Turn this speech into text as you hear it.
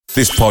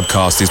This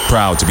podcast is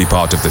proud to be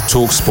part of the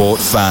TalkSport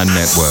Fan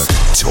Network.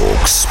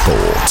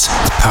 TalkSport.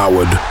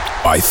 Powered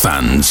by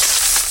fans.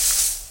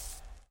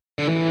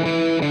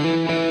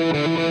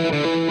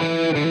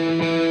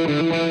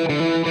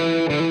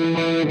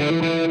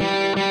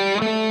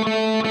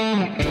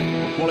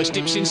 Wallace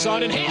dips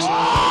inside and hits.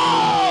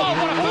 Oh,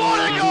 what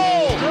a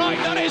goal! Right,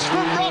 that is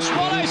from Ross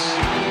Wallace.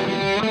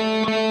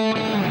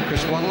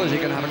 Chris Waddle, is he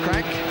going to have a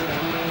crack?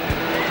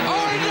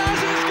 Oh, he does!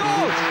 He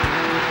scores!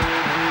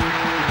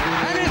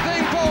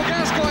 Anything Paul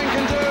Gascoigne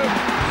can do,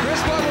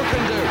 Chris Waddle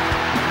can do.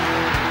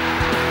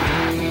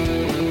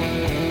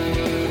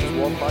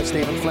 One by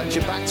Stephen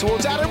Fletcher back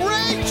towards Adam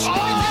Reach.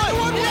 Oh,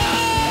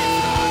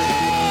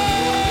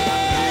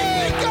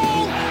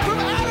 Goal from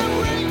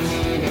Adam Reach.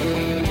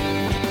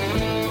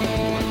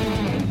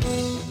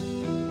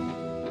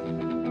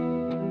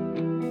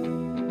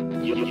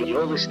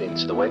 You're listening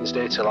to the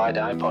Wednesday Till I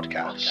Die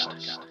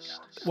podcast.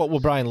 What were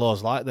Brian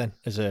Laws like then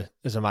as a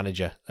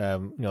manager?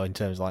 In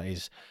terms of like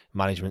his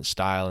management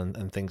style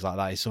and things like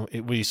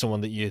that. Were you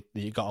someone that you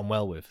got on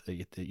well with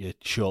that your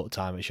short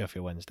time at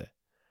Sheffield Wednesday?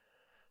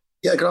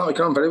 Yeah, I got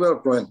on very well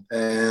with Brian.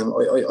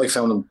 I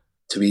found him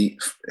to be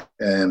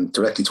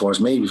directly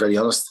towards me, to be very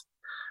honest.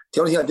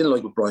 The only thing I didn't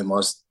like with Brian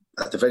was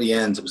at the very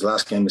end, it was the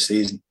last game of the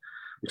season.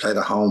 We played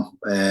at home.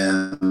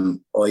 I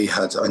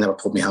never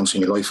pulled my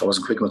hamstring in my life. I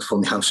wasn't quick enough to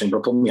pull my hamstring, but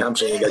I pulled my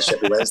hamstring against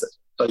Sheffield Wednesday.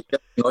 So I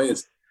kept United.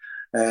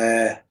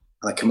 And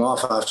I came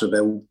off after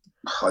about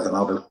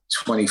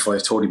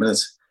 25, 30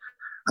 minutes.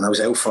 And I was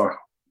out for,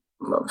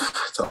 I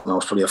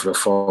was probably out for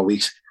about 4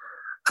 weeks.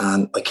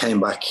 And I came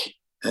back,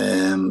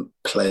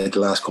 played the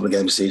last couple of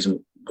games of the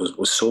season,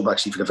 was sub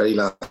actually for the very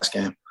last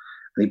game. And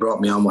he brought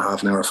me on with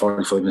half an hour,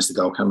 45 minutes to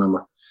go, I can't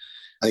remember.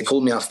 And he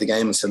pulled me after the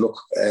game and said, look,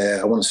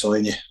 I want to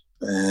sign you.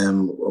 I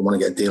want to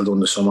get a deal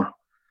done this summer.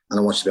 And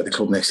I want you to be at the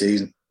club next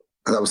season.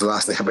 And that was the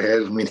last thing I ever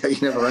heard of him. He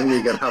never rang me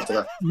again after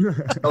that.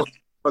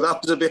 But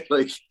that was a bit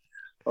like,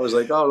 I was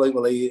like, oh, right,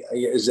 well, he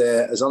is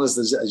as honest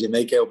as you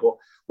make out. But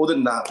other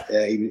than that,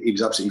 he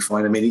was absolutely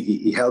fine. I mean,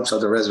 he helped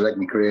sort of resurrect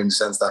my career in the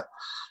sense that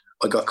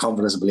I got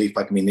confidence and belief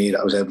back in my knee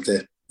that I was able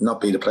to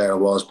not be the player I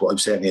was, but I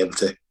was certainly able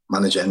to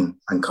manage it and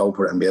cope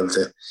with it and be able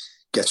to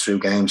get through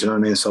games. You know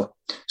what I mean? So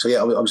yeah,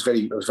 I was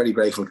very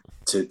grateful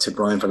to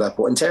Brian for that.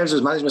 But in terms of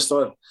his management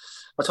style,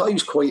 I thought he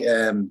was quite.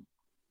 I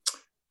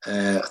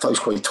thought he was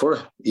quite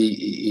thorough.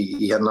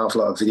 He had an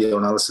awful lot of video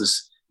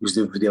analysis. He was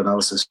doing video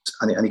analysis,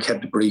 and he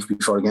kept it brief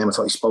before the game. I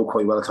thought he spoke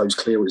quite well. I thought he was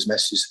clear with his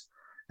messages,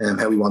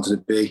 how he wanted it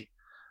to be.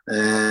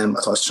 I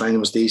thought his training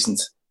was decent.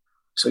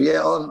 So yeah,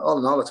 all in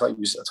all, I thought he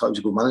was a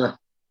good manager.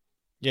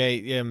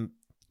 Yeah,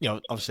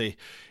 obviously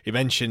he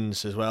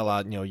mentions as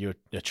well, you're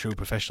a true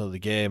professional of the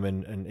game,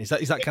 and is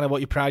that kind of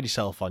what you pride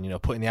yourself on?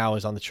 Putting the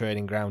hours on the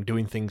training ground,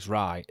 doing things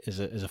right as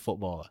a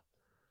footballer.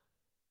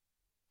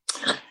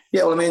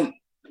 Yeah, well, I mean,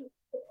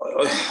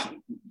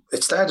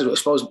 it started, I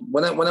suppose,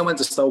 when I went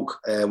to Stoke,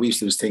 we used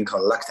to do this thing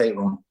called a lactate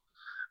run,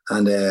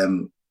 and it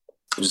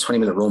was a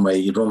 20-minute run where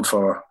you'd run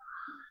for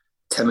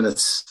 10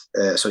 minutes.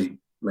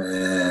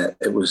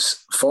 It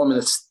was 4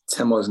 minutes,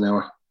 10 miles an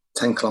hour,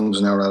 10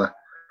 kilometres an hour rather.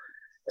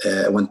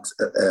 It went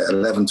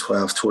 11,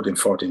 12, 13,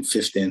 14,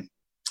 15.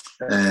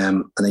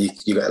 And then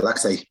you got a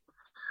lactate.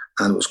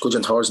 And it was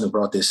Gudjon Thorsen who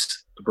brought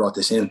this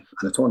in. And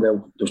it turned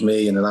out it was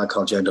me and a lad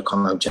called James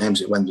O'Connor. James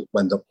who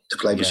went up to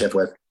play for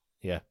Sheffield.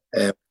 Yeah.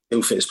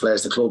 Two fittest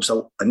players at the club.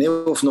 So I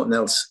knew if nothing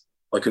else,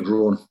 I could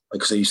run,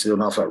 because I used to do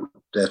an awful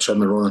lot of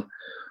treadmill running.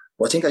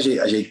 But I think as you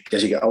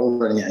get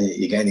older and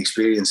you gain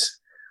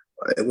experience,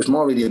 it was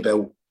more really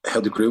about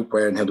how the group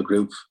were and how the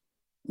group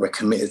were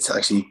committed to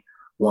actually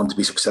want to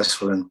be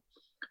successful, and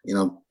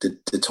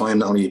the time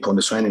not only you put on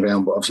the training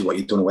ground, but obviously what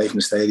you've done away from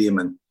the stadium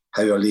and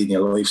how you're leading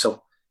your life.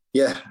 So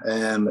yeah,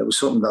 it was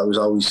something that I was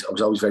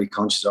always very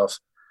conscious of,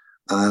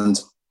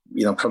 and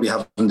probably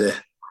having the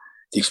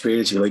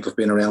experience of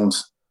being around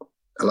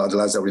a lot of the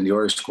lads that were in the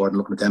Irish squad and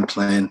looking at them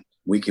playing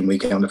week in,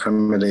 week out in the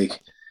Premier League.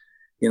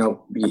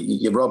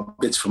 You rob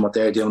bits from what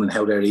they're doing and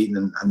how they're eating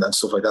and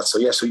stuff like that. So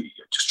yeah, so you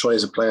just try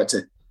as a player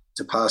to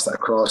pass that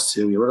across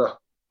to your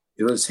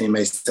other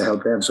teammates to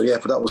help them. So yeah,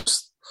 but that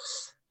was,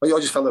 I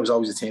just felt I was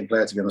always a team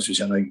player, to be honest with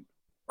you, and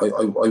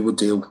I would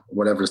do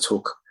whatever it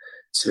took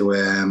to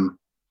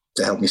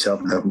help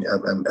myself and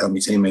help my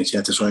teammates.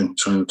 Yeah, to try and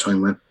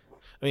win.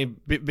 I mean,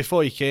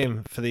 before you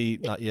came for the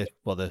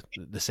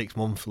 6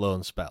 month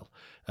loan spell,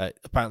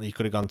 apparently you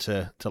could have gone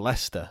to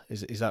Leicester.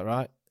 Is that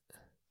right?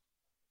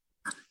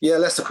 Yeah,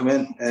 Leicester come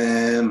in.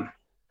 There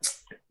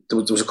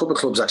was a couple of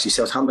clubs actually.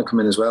 Southampton come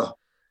in as well.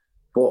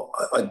 But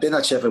I'd been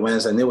at Sheffield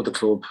Wednesday. I knew what the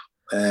club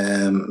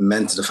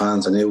meant to the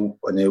fans. I knew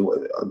I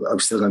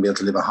was still going to be able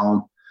to live at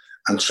home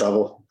and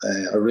travel.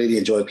 I really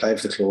enjoyed playing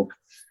for the club.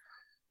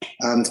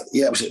 And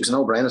yeah, it was a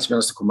no-brainer, to be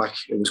honest, to come back.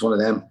 It was one of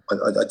them.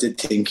 I did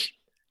think,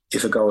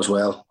 if it goes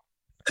well,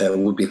 it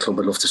would be a club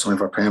I'd love to sign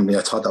for permanently.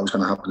 I thought that was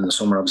going to happen in the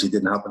summer. Obviously, it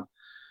didn't happen.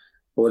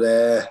 But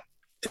it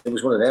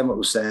was one of them.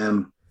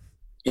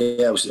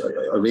 It was,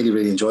 I really,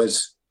 really enjoyed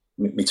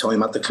my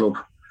time at the club.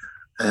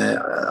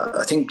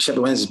 I think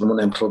Sheffield Wednesday has been one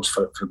of them clubs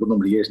for a good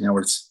number of years now,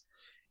 where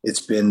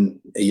it's been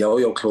a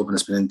yo-yo club, and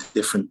it's been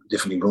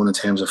differently run in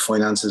terms of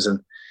finances. And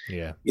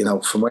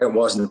from where it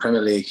was in the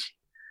Premier League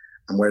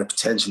and where the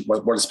potential,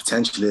 what its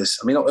potential is.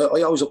 I mean,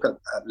 I always look at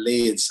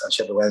Leeds and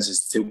Sheffield Wednesday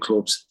as two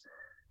clubs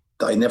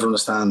that I never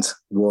understand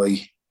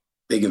why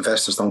big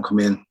investors don't come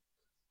in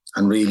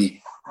and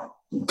really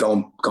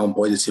go and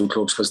buy the two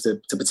clubs, because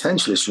the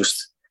potential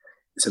is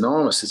it's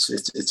enormous.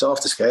 It's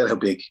off the scale how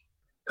big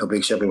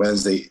Sheffield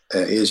Wednesday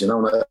is.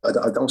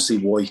 I don't see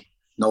why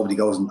nobody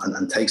goes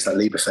and takes that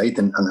leap of faith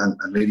and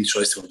really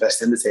tries to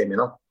invest in the team.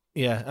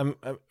 Yeah,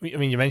 I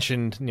mean, you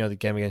mentioned the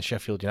game against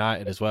Sheffield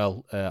United as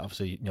well.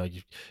 Obviously,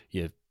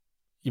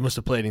 you must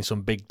have played in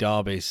some big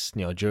derbies,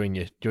 during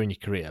your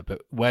career.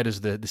 But where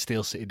does the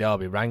Steel City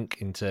derby rank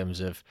in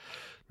terms of,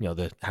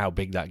 how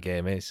big that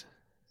game is?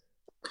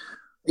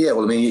 Yeah,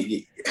 well, I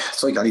mean,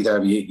 it's like any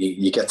derby.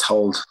 You get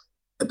told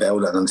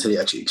about it, and until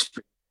you actually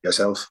experience it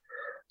yourself,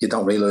 you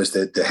don't realise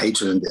the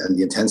hatred and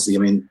the intensity. I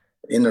mean,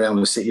 in and around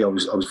the city, I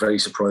was very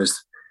surprised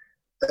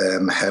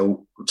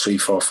how 3,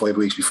 4, 5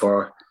 weeks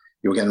before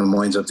you were getting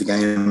reminders of the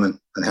game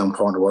and how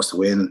important it was to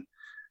win,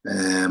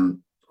 and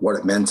what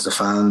it meant to the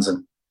fans,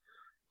 and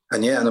I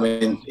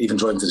mean, even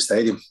driving to the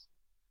stadium,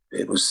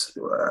 it was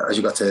as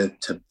you got to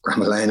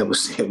Bramall Lane, it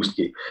was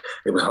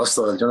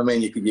hostile. Do you know what I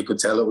mean? You could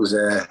tell it was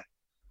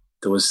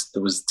there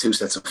was two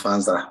sets of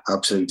fans that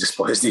absolutely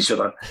despised each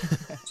other.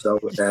 So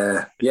but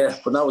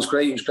that was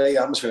great. It was great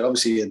atmosphere,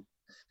 obviously, and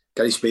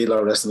Gary Speedler,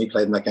 the rest of me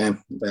played in that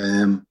game.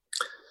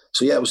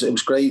 So yeah, it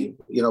was great.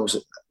 It was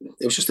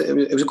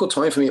a good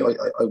time for me.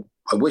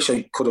 I wish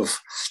I could have.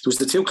 There was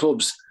the two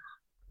clubs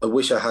I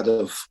wish I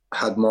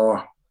had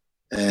more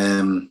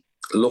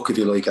luck, if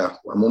you like, at.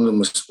 And one of them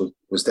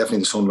was definitely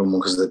the Sunderland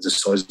one because of the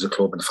size of the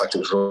club and the fact it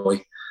was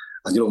right.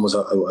 And the other one was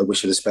I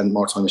wish I'd have spent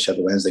more time at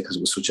Sheffield Wednesday because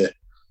it was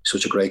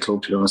such a great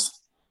club, to be honest.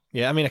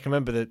 Yeah, I mean, I can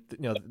remember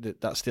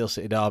that Steel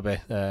City derby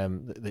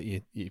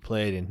that you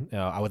played in.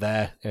 I was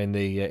there in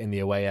the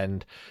away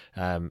end.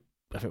 I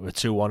think we were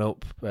 2-1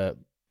 up.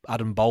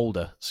 Adam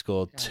Boulder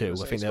scored two.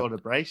 I think he scored a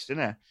brace,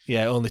 didn't he?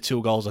 Yeah, only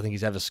 2 goals I think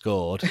he's ever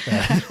scored.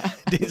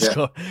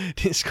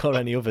 Didn't score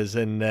any others.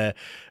 And then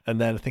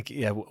I think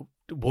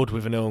Wood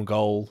with an own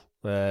goal,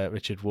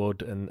 Richard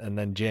Wood, and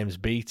then James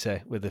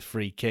Beattie with a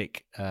free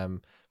kick.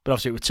 But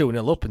obviously it was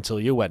 2-0 up until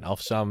you went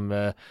off, so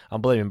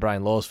I'm blaming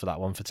Brian Laws for that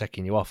one, for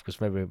taking you off,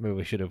 because maybe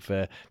we should have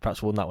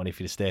perhaps won that one if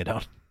you'd have stayed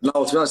on. No,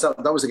 to be honest,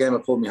 that was the game I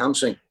pulled my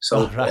hamstring.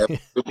 So right.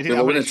 we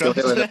were winning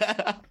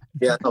 2-0.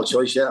 Yeah, no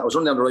choice. Yeah, I was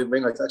running down the right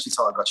wing. I actually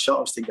thought I got shot.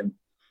 I was thinking,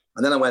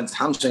 and then I went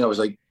hamstring. I was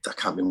like, that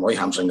can't be my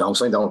hamstring now.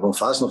 So I don't run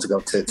fast enough to go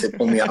to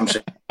pull my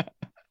hamstring.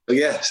 But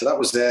yeah, so that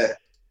was a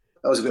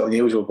bit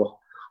unusual. But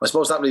I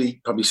suppose that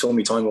really probably saw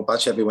me time up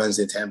at Sheffield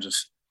Wednesday in terms of,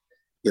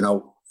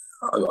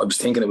 I was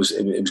thinking it was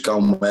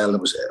going well.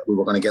 We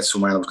were going to get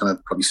somewhere, and I was going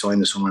to probably sign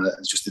this somewhere, and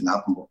it just didn't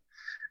happen. But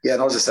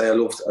yeah, as I say,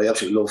 I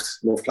absolutely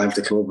loved playing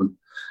for the club, and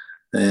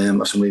I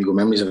have some really good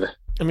memories of it.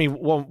 I mean,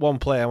 one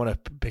player I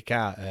want to pick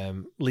out,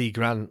 Lee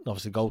Grant,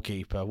 obviously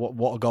goalkeeper.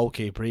 What a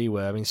goalkeeper he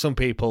were. I mean, some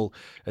people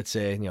would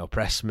say,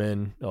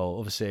 Pressman, or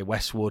obviously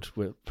Westwood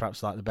were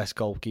perhaps like the best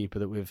goalkeeper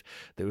that we've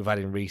had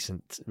in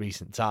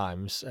recent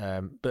times.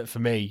 But for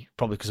me,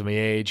 probably because of my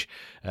age,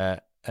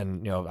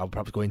 and I'll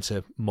probably go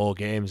into more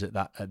games at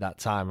that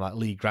time. Like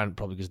Lee Grant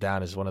probably goes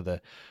down as one of the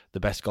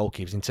best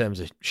goalkeepers in terms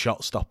of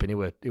shot stopping. He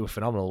were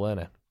phenomenal, weren't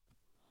he?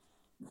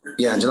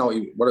 Yeah, and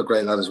what a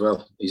great lad as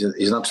well. He's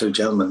an absolute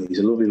gentleman. He's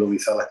a lovely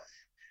fella.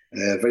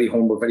 Very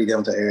humble, very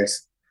down to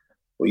earth.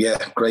 But yeah,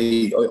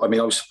 great. I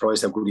mean, I was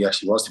surprised how good he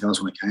actually was, to be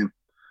honest, when I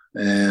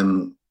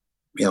came.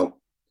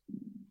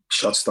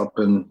 Shot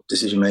stopping,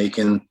 decision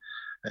making.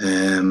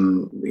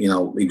 He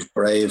was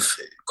brave,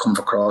 come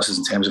for crosses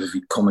in terms of if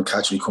he'd come and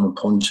catch or he'd come and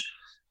punch.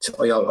 So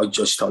I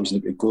just thought he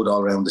was a good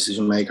all-round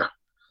decision maker.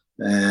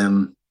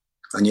 And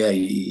yeah,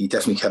 he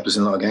definitely kept us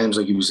in a lot of games.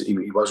 Like he was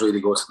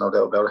really good, no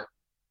doubt about it.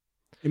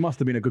 He must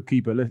have been a good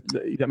keeper.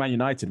 He's at Man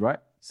United, right?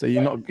 So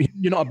you're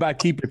not a bad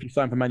keeper if you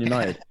sign for Man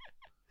United.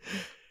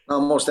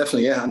 No, most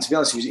definitely, yeah. And to be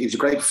honest, he was a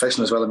great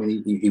professional as well. I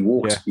mean, he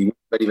worked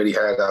very, very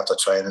hard after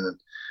training,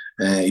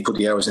 and he put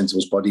the hours into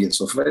his body and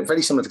stuff. Very,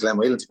 very similar to Glenn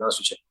Whelan, to be honest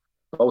with you.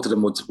 Both of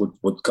them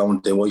would go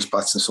and do ice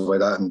baths and stuff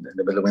like that in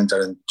the middle of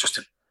winter, and just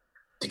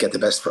to get the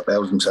best out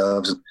of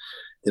themselves. And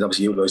they'd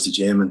obviously utilise the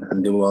gym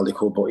and do all they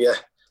could. But yeah,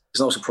 it's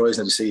no surprise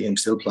now to see him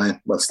still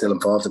playing, still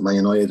involved at Man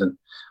United and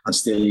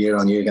still year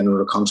on year getting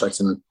another contract.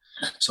 And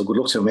so good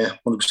luck to him, yeah.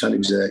 100%. He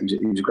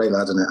was a great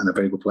lad and a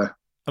very good player.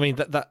 I mean,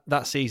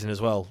 that season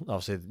as well,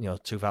 obviously,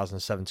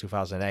 2007,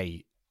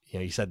 2008,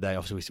 you said there,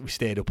 obviously we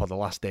stayed up on the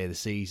last day of the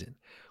season.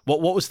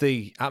 What was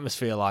the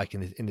atmosphere like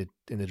in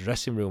the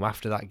dressing room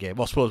after that game?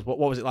 Well, I suppose what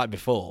was it like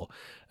before,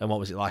 and what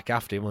was it like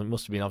after? Well, it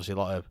must have been obviously a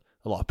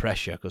lot of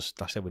pressure, because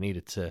like I said, we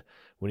needed to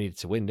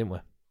win, didn't we?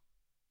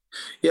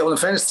 Yeah, well, in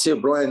fairness to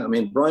Brian, I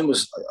mean, Brian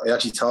was, I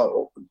actually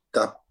thought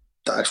that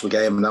actual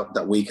game and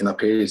that week and that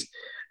period,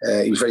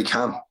 he was very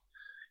calm.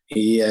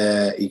 He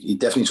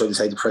definitely tried to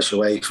take the pressure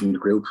away from the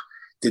group.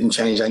 Didn't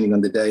change anything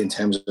on the day in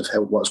terms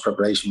of what his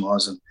preparation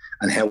was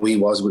and how he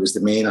was with his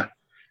demeanour.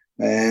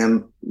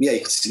 Yeah,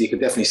 you could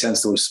definitely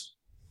sense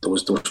there there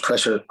was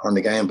pressure on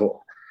the game, but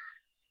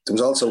there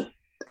was also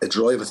a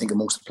drive, I think,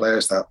 amongst the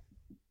players that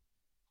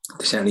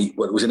they certainly,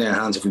 it was in their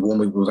hands. If we won,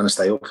 we were going to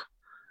stay up,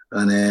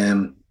 and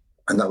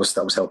that was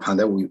how it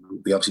panned out. We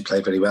obviously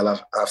played very well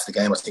after the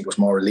game. I think it was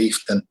more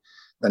relief than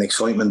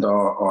excitement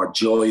or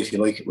joy, if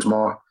you like. It was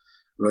more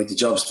right. The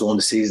job's done.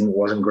 The season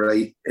wasn't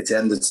great. It's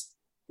ended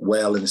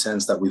well in the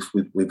sense that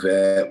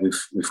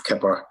we've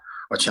kept our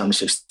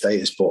championship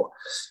status, but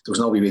there was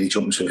nobody really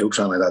jumping through hoops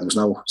around like that. There was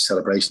no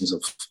celebrations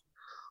of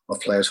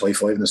players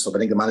high-fiving and stuff. I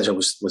think the manager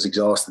was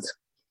exhausted.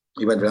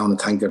 He went around and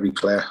thanked every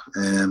player.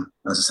 As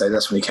I say,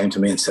 that's when he came to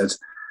me and said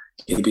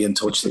he'd be in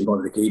touch, that he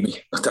wanted to keep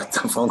me. But that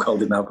phone call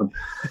didn't happen.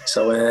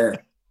 So yeah,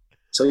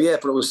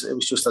 but it was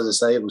just, as I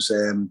say, it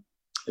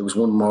was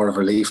one more of a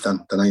relief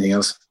than anything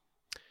else.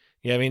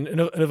 Yeah, I mean,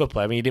 another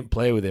player. I mean, you didn't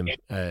play with him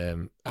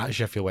at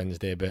Sheffield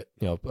Wednesday, but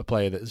a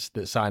player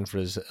that signed for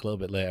us a little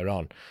bit later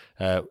on,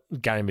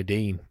 Gary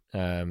Medine.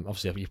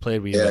 Obviously, you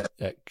played with him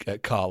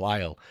at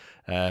Carlisle.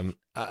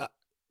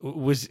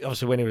 Was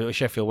obviously when he was at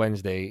Sheffield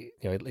Wednesday,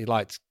 he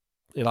liked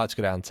to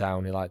go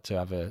downtown. He liked to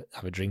have a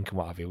drink and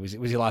what have you. Was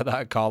he like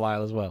that at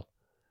Carlisle as well?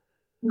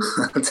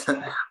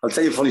 I'll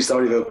tell you a funny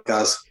story about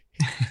Gaz.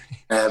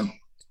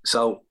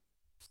 So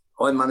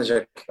I managed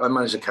at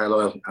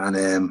Carlisle,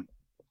 and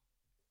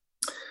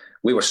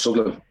we were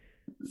struggling.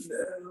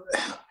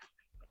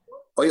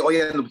 I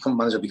ended up becoming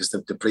manager because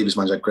the previous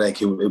manager, Greg,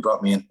 who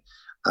brought me in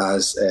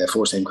as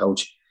first team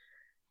coach,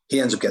 he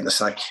ends up getting the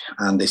sack,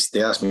 and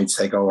they asked me to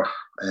take over.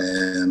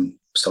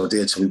 So I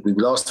did. So we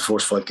lost the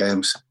first 5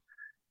 games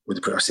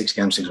with our 6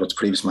 games with the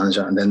previous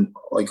manager, and then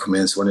I come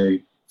in. So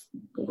when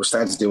we're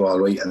starting to do all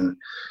right, and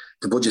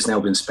the budget's now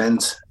been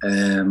spent,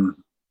 and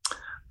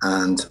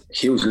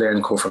huge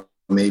learning curve for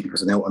me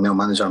because I'm now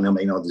manager. I'm now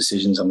making all the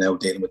decisions. I'm now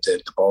dealing with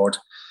the board,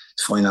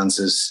 the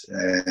finances,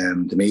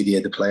 the media,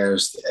 the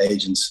players, the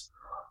agents,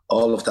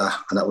 all of that,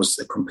 and that was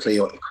a complete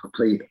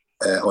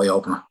eye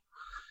opener.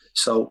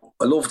 So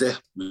I loved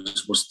it.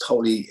 Was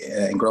totally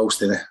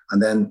engrossed in it,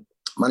 and then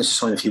managed to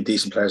sign a few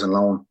decent players on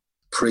loan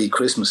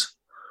pre-Christmas.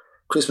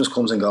 Christmas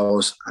comes and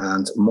goes,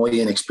 and my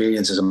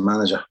inexperience as a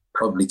manager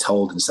probably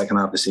told in the second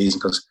half of the season,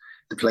 because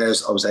the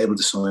players I was able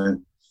to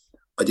sign,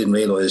 I didn't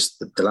realise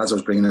that the lads I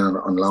was bringing in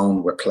on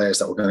loan were players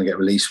that were going to get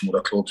released from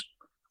other clubs.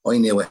 I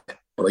knew it,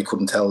 but I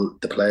couldn't tell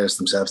the players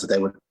themselves that they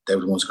were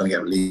the ones who were going to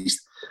get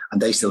released,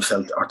 and they still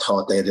felt or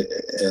thought they had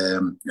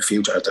a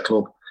future at the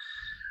club.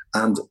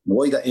 And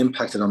why that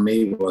impacted on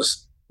me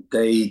was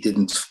I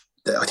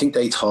think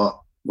they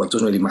thought, well, it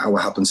doesn't really matter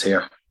what happens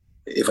here.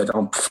 If I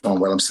don't perform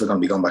well, I'm still going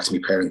to be going back to my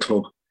parent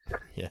club.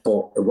 Yeah.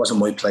 But it wasn't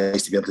my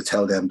place to be able to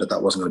tell them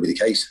that wasn't going to be the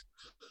case.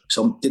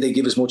 So did they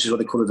give as much as what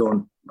they could have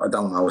done? I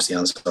don't know what's the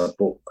answer. But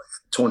it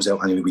turns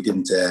out, anyway, we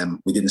didn't stay in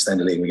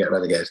the league and we get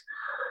relegated.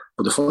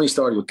 But the funny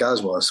story with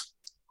Gaz was,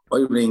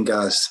 I ring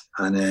Gaz,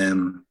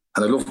 and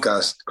I love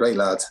Gaz, great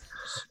lad.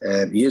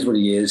 He is what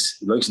he is.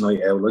 He likes a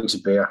night out, likes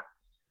a beer.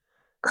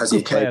 Has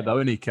good player though,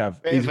 isn't he, Cav?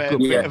 He's a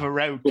bit of a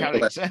road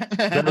character.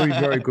 Very,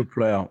 very good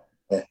player.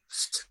 Yeah.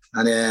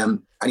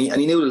 And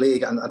he knew the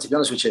league. And to be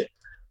honest with you,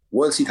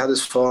 whilst he'd had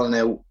his falling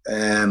out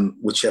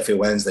with Sheffield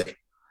Wednesday,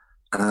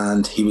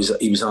 and he was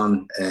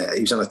on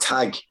a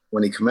tag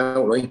when he came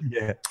out, right?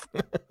 Yeah.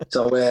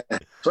 So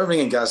I'm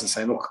ringing Gaz and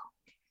saying, look,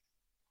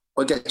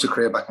 I'll get your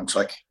career back on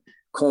track.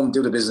 Come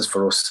do the business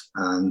for us,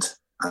 and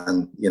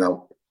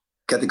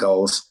get the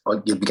goals.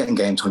 You'll be getting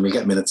game time. You'll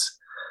get minutes.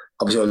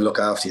 Obviously, I'll look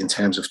after you in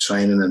terms of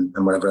training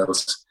and whatever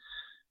else.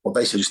 Well,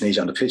 basically, just need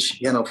you on the pitch.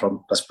 Yeah, no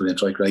problem. That's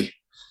brilliant, right? Great.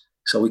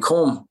 So we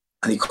come,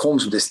 and he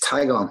comes with this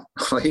tag on,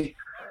 right?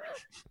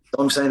 So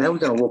I'm saying, how are we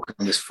going to work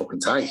on this fucking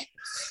tag?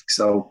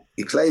 So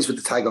he plays with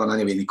the tag on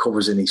anyway, and he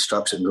covers it, and he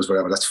straps it and does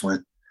whatever. That's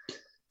fine.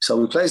 So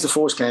we plays the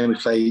first game. We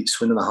play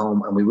Swindon at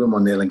home, and we win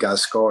 1-0, and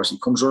Gaz scores. He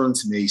comes running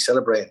to me,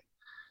 celebrating.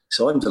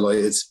 So I'm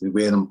delighted. We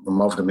win.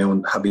 I'm over the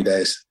moon. Happy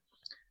days.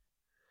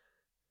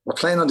 We're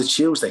playing on the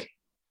Tuesday.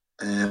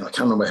 I can't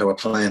remember who we're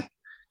playing.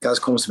 Gaz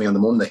comes to me on the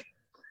Monday.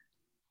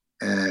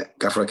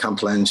 Gaffer, I can't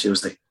play on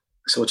Tuesday.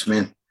 I said, what do you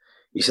mean?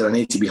 He said, I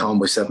need to be home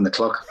by 7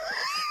 o'clock.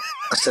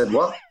 I said,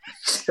 what?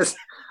 He says,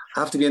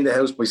 I have to be in the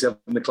house by 7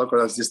 o'clock or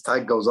else this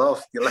tag goes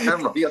off. You'll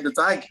have me on the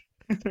tag.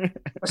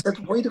 I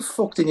said, why the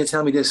fuck didn't you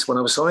tell me this when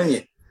I was signing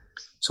you?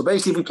 So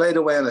basically, if we played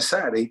away on a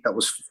Saturday, that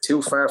was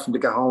too far from to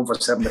get home for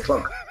 7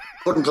 o'clock.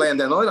 Couldn't play on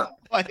then either.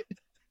 What?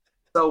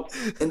 So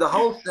in the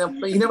whole,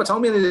 he never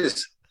told me any of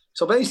this.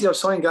 So basically, I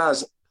signed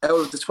Gaz. Out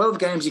of the 12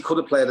 games he could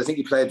have played, I think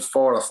he played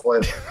 4 or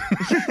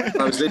 5.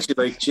 And I was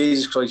literally like,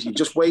 Jesus Christ, you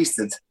just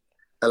wasted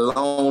a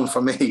loan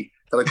for me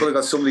that I could have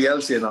got somebody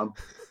else in on.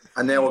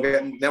 And now we're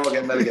getting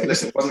relegated.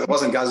 Listen, it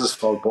wasn't Gaz's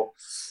fault, but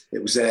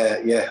it was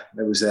it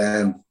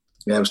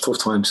was tough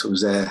times. It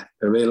was a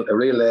real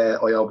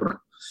eye opener.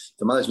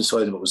 The management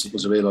side of it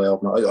was a real eye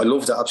opener. I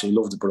loved it,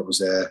 absolutely loved it, but it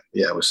was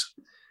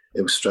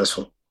it was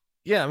stressful.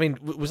 Yeah, I mean,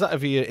 was that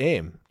ever your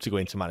aim to go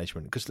into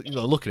management? Because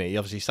looking at it, you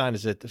obviously signed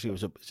as a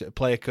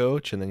player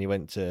coach, and then you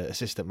went to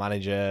assistant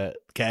manager,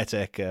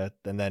 caretaker,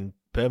 and then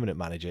permanent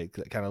manager. It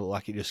kind of looked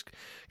like it just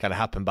kind of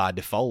happened by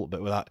default.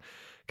 But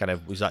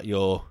was that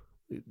your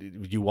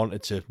you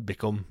wanted to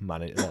become a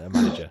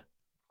manager?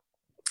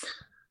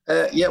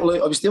 Yeah,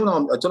 well, I've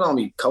done all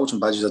my coaching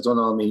badges. I've done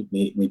all my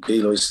B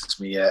license,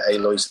 my A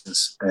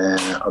license.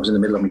 I was in the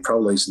middle of my pro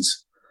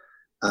license,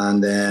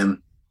 and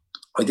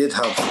I did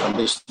have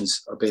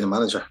ambitions of being a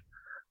manager.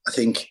 I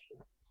think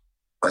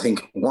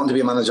wanting to be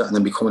a manager and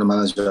then becoming a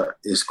manager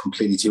is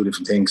completely two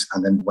different things.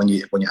 And then when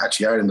you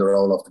actually are in the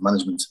role of the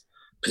management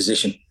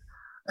position,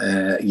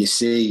 you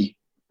see,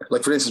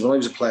 like for instance, when I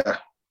was a player,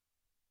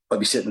 I'd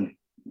be sitting,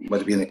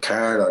 whether it be in a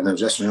car or in a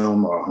dressing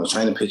room or on a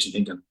training pitch, and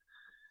thinking,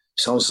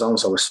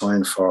 so-and-so was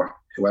signed for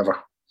whoever.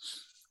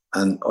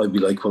 And I'd be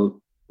like,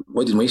 well,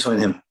 why didn't we sign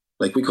him?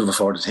 Like, we could have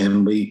afforded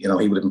him. He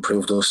would have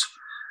improved us.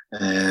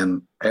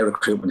 Our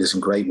recruitment isn't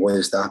great. Why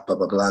is that? Blah,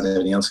 blah, blah, and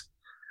everything else.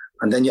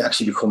 And then you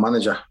actually become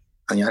manager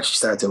and you actually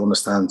start to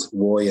understand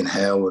why and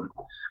how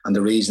and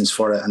the reasons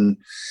for it. And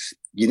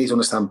you need to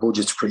understand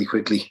budgets pretty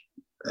quickly.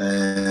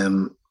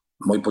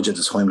 My budget at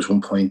the time was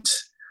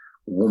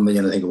 1.1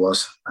 million, I think it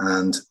was.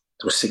 And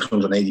there was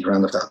 680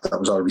 grand of that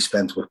was already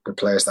spent with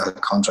players that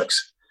had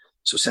contracts.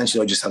 So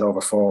essentially, I just had over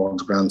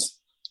 400 grand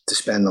to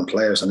spend on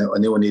players. I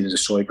knew I needed a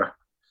striker.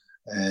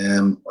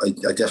 I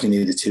definitely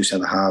needed two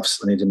centre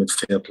halves. I needed a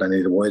midfield player. I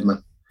needed a wide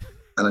man,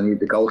 and I needed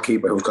the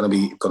goalkeeper who was going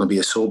to be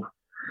a sub.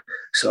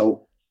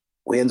 So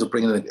we ended up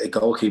bringing a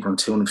goalkeeper on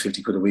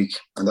 250 quid a week,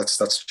 and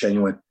that's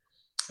genuine.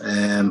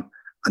 And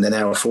then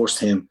our first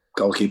team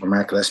goalkeeper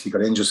Mark Gillespie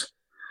got injured,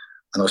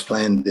 and I was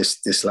playing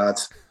this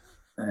lad,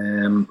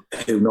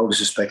 who, no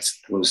disrespect,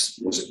 was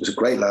a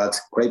great lad,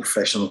 great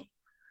professional.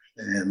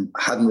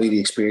 Hadn't really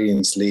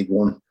experienced League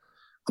One and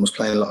was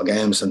playing a lot of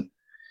games. And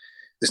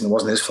listen, it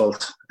wasn't his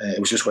fault. It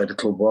was just where the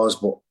club was.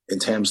 But in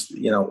terms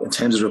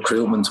of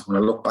recruitment, when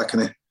I look back on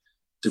it,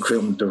 the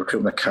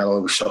recruitment at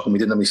Carlisle was shocking. We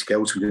didn't have any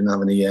scouts. We didn't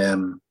have any.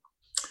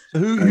 So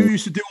who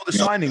used to do all the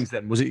signings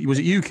then? Was it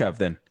you, Cav,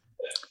 then?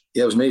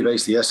 Yeah, it was me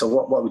basically. Yeah. So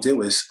what we'd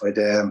do is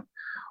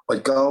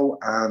I'd go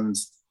and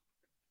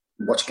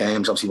watch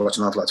games. Obviously,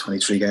 watching off like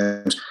 23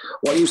 games.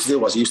 What I used to do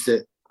was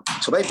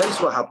So basically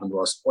what happened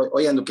was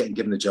I ended up getting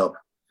given a job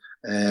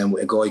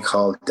with a guy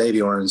called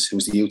Davey Orns, who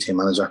was the youth team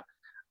manager,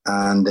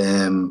 and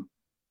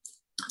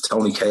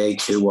Tony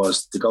Cage, who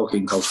was the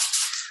goalkeeping coach.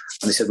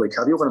 And they said, "Wait,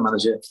 Cav, you're going to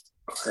manage it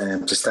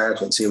to start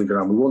with and see how we get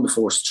on." We won the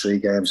first 3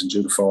 games and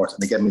drew the 4th, and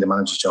they gave me the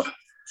manager's job.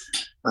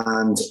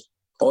 And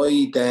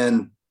I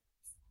then,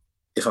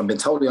 if I'm being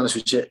totally honest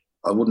with you,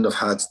 I wouldn't have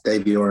had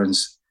Davey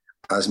Orns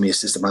as my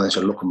assistant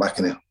manager looking back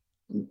on it.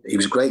 He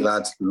was a great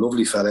lad,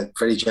 lovely fella,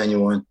 very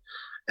genuine.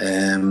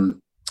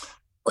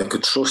 I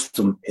could trust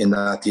him in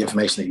that the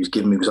information that he was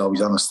giving me was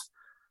always honest,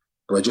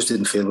 but I just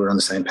didn't feel we were on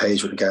the same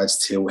page with regards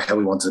to how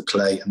we wanted to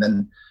play. And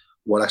then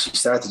what actually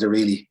started to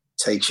really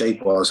take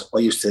shape was I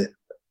used to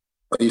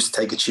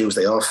take a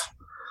Tuesday off.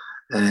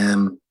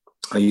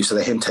 I used to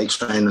let him take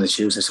training on a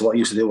Tuesday. So what I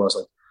used to do was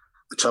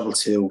I travelled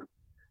to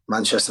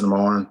Manchester in the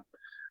morning,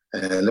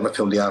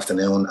 Liverpool in the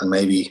afternoon, and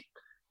maybe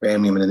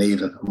Birmingham in the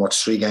evening, and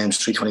watch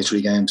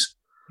 323 games.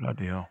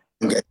 Bloody hell.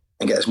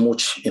 And get as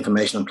much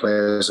information on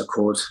players as I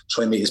could,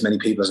 try and meet as many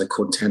people as I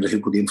could in terms of who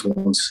could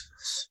influence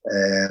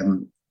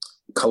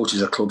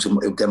coaches at clubs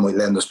who then might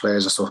lend us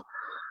players and stuff.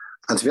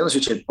 And to be honest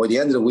with you, by the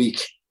end of the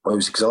week, I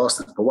was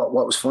exhausted. But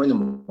what was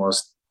finding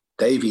was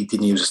Davey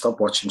didn't use a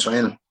stopwatch in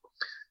training.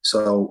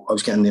 So I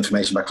was getting the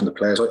information back from the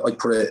players. I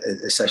put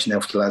a session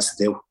out for the lads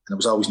to do, and it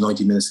was always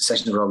 90 minutes. The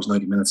sessions were always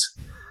 90 minutes.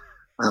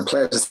 And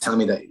players just tell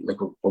me that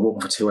we're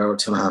working for 2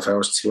 hours, 2.5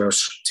 hours, 2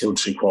 hours, 2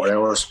 3/4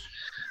 hours.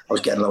 I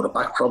was getting a lot of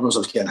back problems. I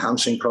was getting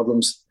hamstring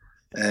problems.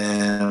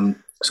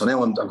 So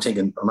now I'm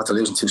thinking I'm after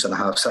losing 2 centre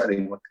halves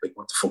Saturday. What the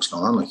fuck's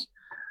going on?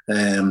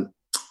 And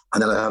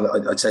then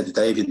I'd say to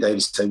Davey, and Davey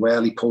would say,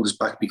 "Well, he pulled his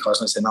back because."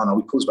 And I said, "No,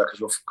 he pulled his back because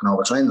you're fucking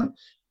overtraining.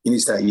 You need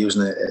to start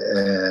using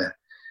a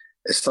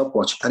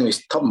stopwatch."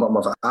 Anyways, top and bottom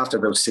of it, after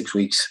about 6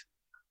 weeks,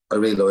 I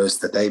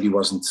realised that Davey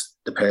wasn't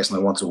the person I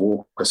wanted to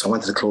work with. So I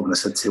went to the club and I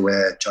said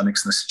to John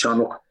Nixon, I said, "John,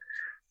 look,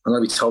 I'm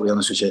going to be totally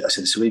honest with you." I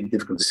said, "It's a really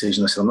difficult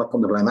decision." I said, "I'm not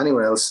putting the blame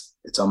anywhere else.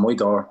 It's on my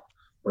door."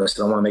 But I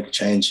said, "I want to make a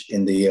change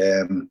in the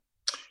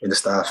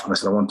staff." And I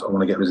said, I want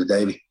to get rid of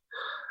Davey."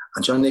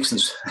 And John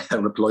Nixon's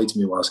reply to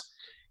me was,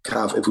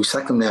 "Cav, if we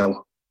sack him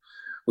now,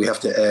 we have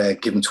to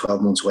give him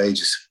 12 months'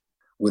 wages.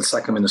 We'll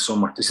sack him in the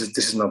summer. This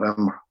is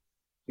November."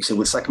 He said,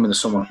 "We'll sack him in the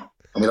summer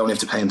and we'll only have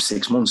to pay him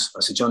 6 months."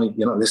 I said, "Johnny,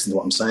 you're not listening to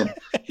what I'm saying.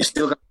 You're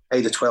still going to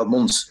pay the 12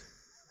 months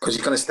because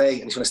he's going to stay,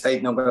 and he's going to stay,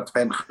 and I'm going to have to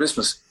pay him for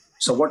Christmas.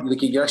 So what?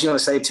 You're actually going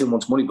to save 2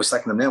 months' money by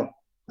sacking him now."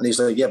 And he's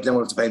like, "Yeah, but then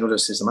we'll have to pay another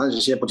assistant manager."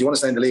 "Yeah, but do you want to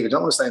stay in the league or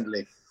don't want to stay in the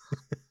league?"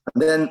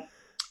 And then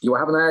you were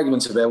having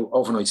arguments about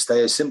overnight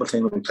stay. A simple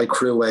thing, we played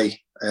Crewe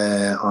away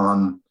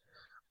on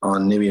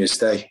New Year's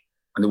Day,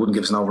 and they wouldn't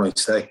give us an overnight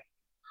stay.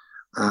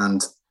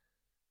 And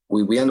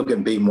we ended up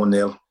getting beaten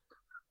 1-0.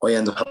 I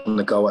ended up having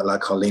to go at a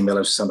lad called Lee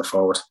Miller, centre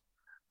forward.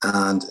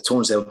 And it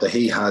turns out that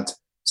he had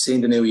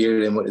seen the new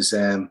year in with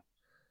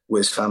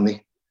his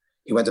family.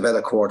 He went to bed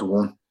at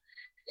 1:15.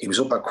 He was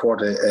up at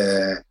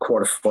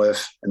quarter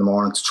 5 in the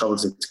morning to travel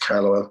to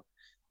Carlisle.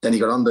 Then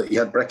he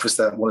had breakfast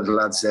at one of the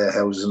lads'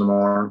 houses in the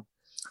morning.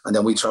 And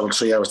then we travelled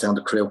 3 hours down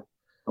to Crewe.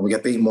 and we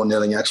get beaten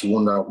 1-0, and you actually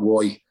wonder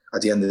why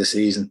at the end of the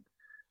season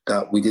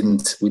that we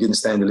didn't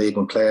stay in the league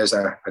when players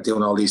are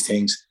doing all these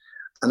things.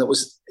 And it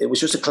was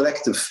just a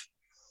collective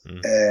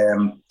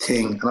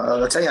thing. And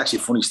I'll tell you actually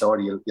a funny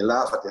story. You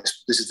laugh at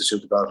this. This is the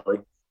truth about it,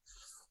 right?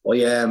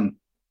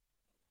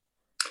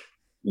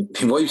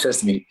 My wife says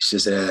to me, she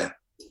says,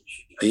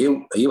 "Are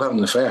you having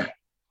an affair?"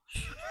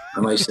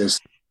 And I says,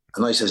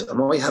 "Am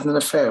I having an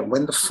affair?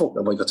 When the fuck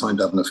have I got time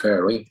to have an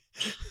affair, right?"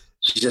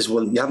 She says,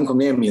 "Well, you haven't come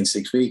near me in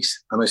 6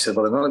 weeks." And I said,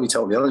 "Well, I'm going to be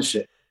totally honest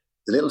with you.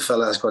 The little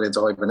fella has got into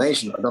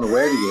hibernation. I don't know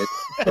where he is,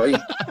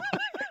 right?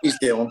 He's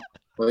doing,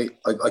 right?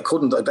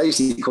 I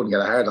basically couldn't get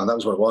a hard on. That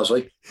was what it was,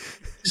 right?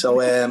 So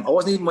I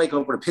wasn't even waking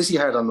up with a pissy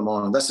hard on the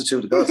morning. That's the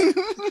truth of God.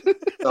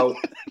 So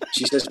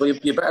she says, "Well,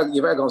 you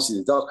better go and see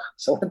the doc."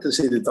 So I went to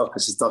see the doc. I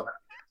says, "Doc,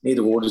 need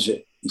the orders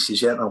yet?" He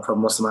says, "Yeah, no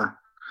problem, what's the matter?"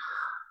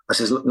 I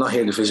says, "Look, not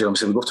here in the physio." I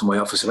said, "We go up to my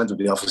office." I went to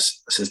the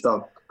office. I says,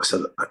 "Doc," I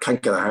said, "I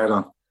can't get a hard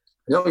on."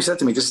 You know what he said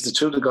to me? This is the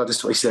truth of God. This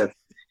is what he said.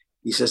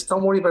 He says,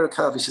 "Don't worry about it,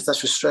 Cav." He says,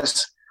 "That's your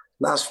stress.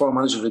 Last 4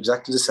 managers are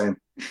exactly the same."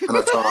 And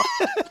I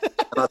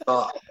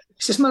thought,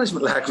 is this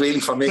management lag really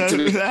for me?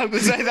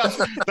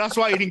 That's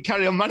why you didn't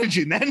carry on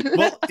managing then.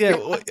 Well,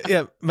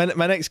 yeah.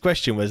 My next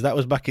question was, that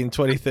was back in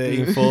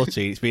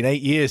 2013-14. It's been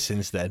 8 years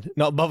since then.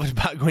 Not bothered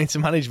about going into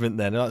management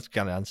then. That's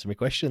kind of answered my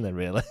question then,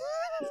 really.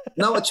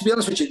 No, to be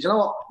honest with you, you know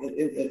what?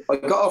 I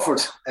got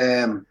offered.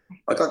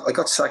 I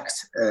got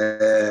sacked.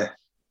 I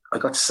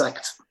got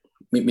sacked.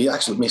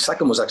 My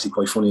second was actually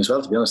quite funny as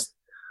well, to be honest.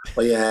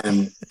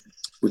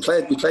 We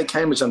played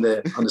Cambridge on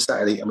the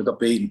Saturday, and we got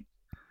beaten.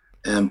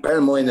 Bear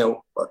in mind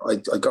now, I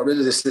got rid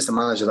of the assistant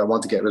manager that I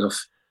wanted to get rid of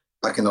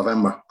back in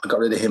November. I got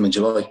rid of him in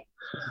July,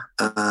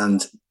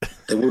 and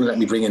they wouldn't let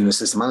me bring in an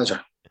assistant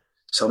manager.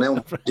 So now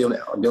I'm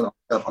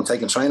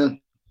taking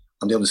training,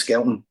 I'm doing the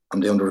scouting, I'm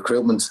doing the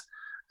recruitment,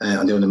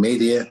 I'm doing the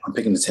media, I'm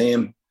picking the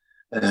team.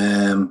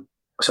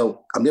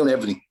 So I'm doing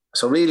everything.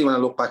 So really, when I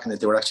look back on it,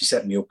 they were actually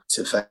setting me up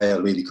to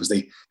fail, really, because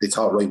they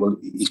thought, right, well,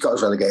 he's got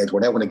us relegated.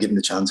 We're now going to give him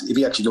the chance. If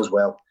he actually does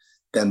well,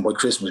 then by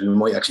Christmas we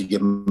might actually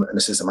give him an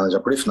assistant manager.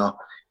 But if not,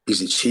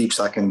 he's a cheap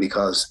sacking,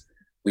 because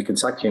we can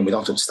sack him. We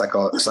don't have to sack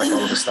all of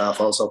the staff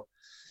also.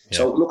 Yeah.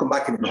 So looking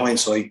back in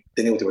hindsight,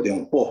 they knew what they were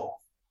doing. But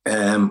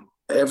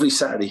every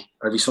Saturday,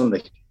 every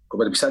Sunday,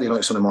 whether it be Saturday night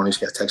or Sunday morning, I used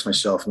to get a text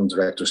message off from the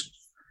directors,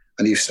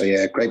 and he used to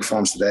say, "Great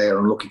performance today," or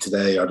 "Unlucky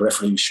today," or "The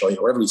referee was shy,"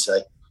 or whatever he'd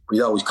say. But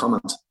he'd always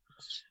comment.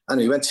 And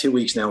we went 2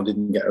 weeks now and I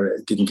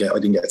didn't get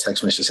a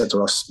text message. I said to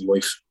Ross, my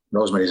wife,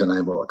 Rosemary's her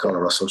name, but I call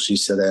her Ross. So she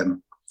said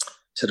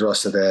to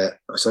Ross, "I'm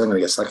going to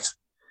get sacked."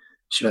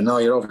 She went, "No,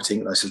 you're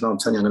overthinking." I said, "No, I'm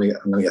telling you,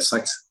 I'm going to get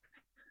sacked."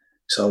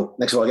 So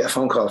next of all, I get a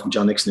phone call from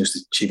John Nixon, who's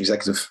the chief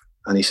executive,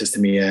 and he says to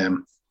me,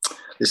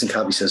 "Listen,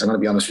 Cav," he says, "I'm going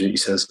to be honest with you." He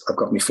says, "I've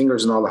got my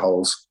fingers in all the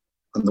holes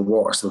and the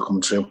water still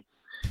coming through."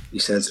 He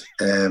says,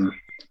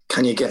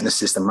 "Can you get an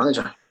assistant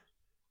manager?"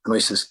 And I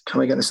says,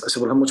 "Can I get this?" I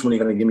said, "Well, how much money are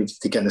you going to give me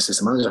to get an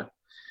assistant manager?"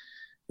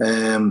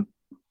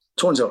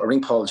 Turns out I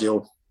ring Paul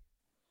Gio, and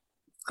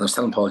I was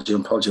telling Paul Gio,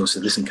 and Paul Gio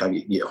said, "Listen, Cav,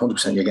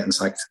 100% you're getting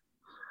sacked."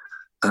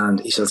 And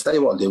he said, "I'll tell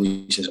you what I'll do."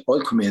 He says,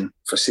 "I'll come in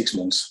for 6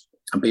 months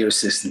and be your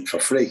assistant for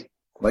free,"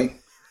 right?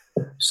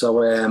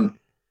 So I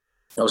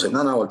was like, no,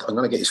 I'm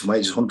going to get you some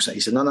wages, 100%.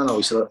 He said, no.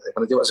 He said, "I'm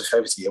going to do it as a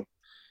favour to you."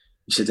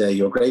 He said,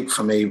 "You're great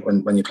for me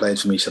when you played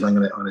for me." He said, I'm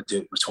going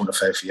to return a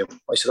favour for you."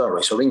 I said, "All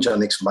right." So I ring John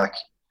Nixon back,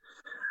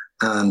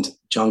 and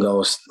John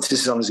goes, this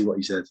is honestly what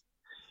he said.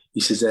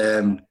 He says,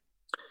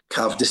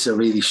 "Cav, this is a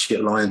really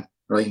shit line,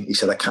 right?" He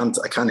said, I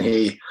can't hear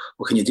you.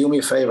 Well, can you do me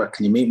a favour?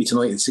 Can you meet me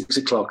tonight at 6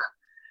 o'clock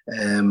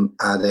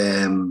at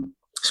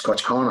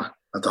Scotch Corner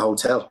at the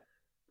hotel?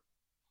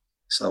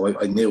 So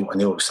I knew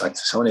it was sacked.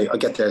 So I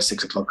get there at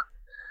 6 o'clock.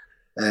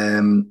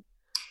 I'm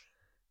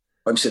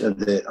sitting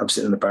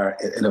in the bar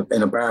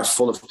in a bar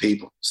full of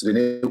people. So they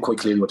knew quite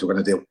clearly what they were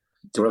going to do.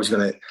 They were always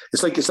going to.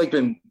 It's like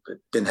being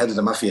head of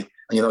the mafia,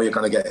 and you know you're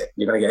going to get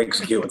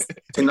executed.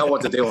 They know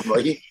what they're doing,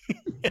 right?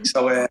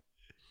 So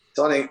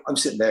I'm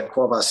sitting there,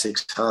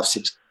 6:15,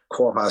 6:30,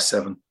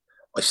 7:15.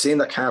 I've seen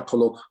the car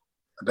pull up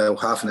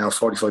about half an hour,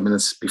 45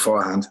 minutes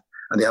beforehand,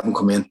 and they haven't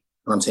come in.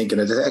 And I'm thinking,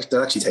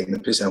 they're actually taking the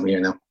piss out of me here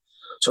now.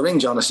 So I ring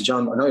John. I said,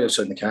 "John, I know you're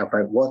outside in the car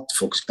park. What the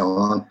fuck's going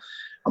on?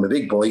 I'm a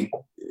big boy.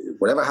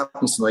 Whatever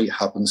happens tonight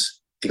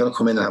happens. You're going to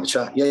come in and have a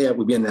chat?" Yeah,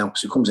 we'll be in now.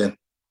 So he comes in.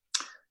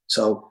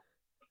 So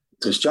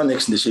there's John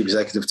Nixon, the chief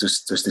executive,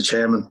 there's the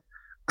chairman,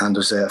 and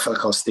there's a fellow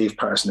called Steve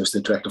Patterson, who's the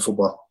director of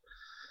football.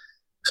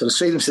 So the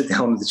three of them sit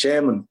down, and the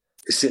chairman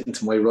is sitting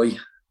to my right,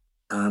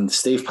 and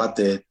Steve Pat,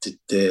 the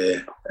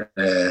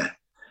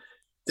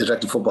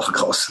director of football,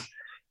 goes,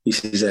 he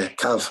says,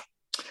 "Cav,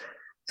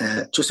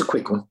 just a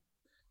quick one.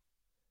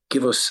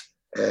 Give us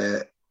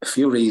a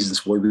few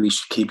reasons why we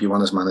should keep you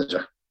on as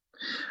manager."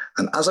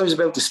 And as I was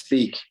about to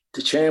speak,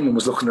 the chairman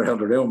was looking around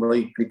the room,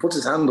 right? And he puts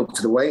his hand up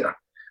to the waiter,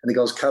 and he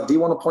goes, "Cav, do you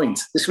want a pint?"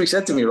 This is what he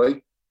said to me,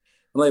 right?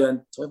 And I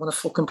went, "Do I want a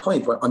fucking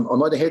pint?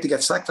 I'm either here to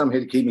get sacked, I'm here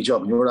to keep my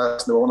job, and you're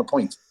asking, do I want a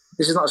pint?"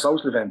 This is not a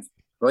social event,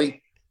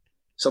 right?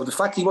 So the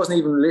fact he wasn't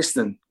even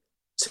listening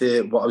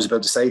to what I was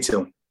about to say to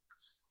him,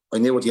 I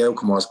knew what the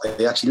outcome was.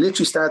 I actually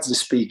literally started to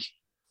speak,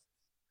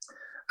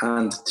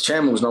 And the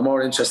chairman was no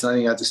more interested in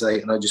anything I had to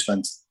say. And I just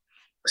went,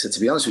 I said, to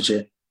be honest with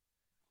you,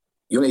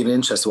 you're not even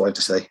interested in what I have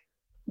to say.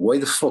 Why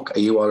the fuck are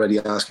you already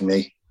asking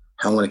me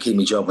how I'm going to keep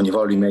my job when you've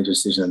already made your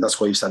decision? And that's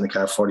why you've sat in the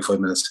car for 45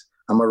 minutes.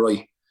 Am I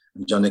right?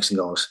 And John Nixon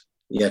goes,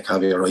 yeah,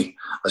 Cav, you're right.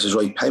 I says,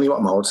 right, pay me what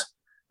I'm owed.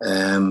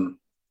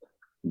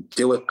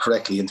 Do it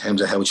correctly in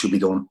terms of how it should be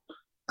done.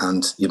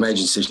 And you've made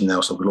your decision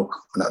now, so good luck.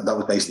 And that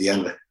was basically the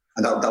end of it.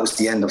 And that was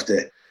the end of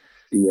the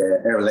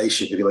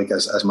relationship, if you like,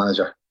 as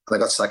manager. And I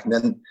got sacked.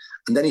 And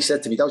then he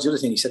said to me, that was the other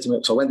thing. He said to me,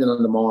 so I went in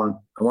the morning,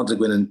 I wanted to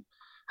go in and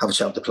have a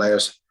chat with the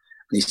players.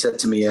 And he said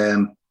to me,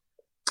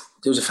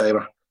 do us a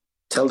favour,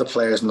 tell the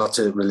players not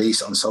to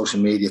release on social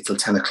media till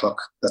 10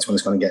 o'clock. That's when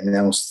it's going to get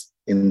announced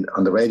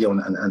on the radio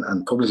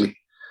and publicly.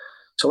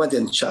 So I went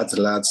in, chatted to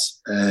the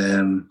lads,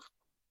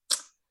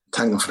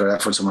 thanked them for their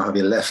efforts and what have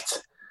you,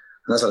 left.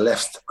 And as I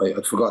left, I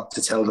forgot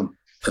to tell them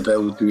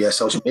about the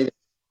social media.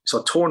 So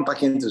I turned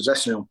back into the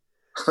dressing room.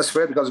 I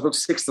swear because I was about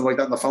 6 of them like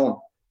that on the phone.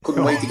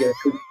 Couldn't wait to get it.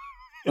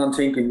 And I'm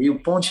thinking, you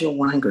bunch of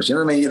wankers. You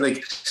know what I mean?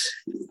 Like,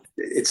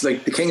 it's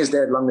like the king is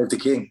dead, long live the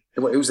king.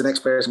 Who's the next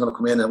person going to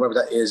come in and whoever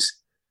that is,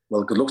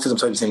 well, good luck to them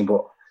type of thing.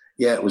 But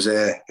yeah, it was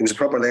a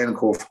proper learning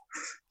curve.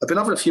 I've been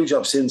offered a few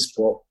jobs since,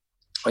 but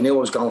I knew I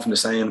was going from the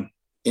same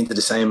into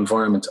the same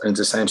environment and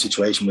into the same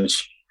situation,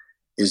 which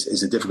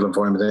is a difficult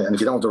environment. And if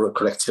you don't have the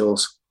correct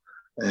tools,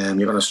 you're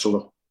going to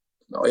struggle.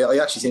 I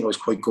actually think I was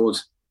quite good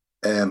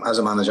as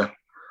a manager.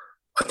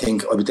 I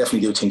think I would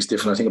definitely do things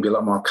different. I think I'd be a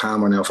lot more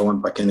calmer now if I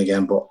went back in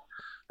again. But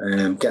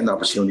getting the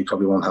opportunity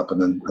probably won't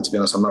happen. And to be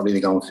honest, I'm not really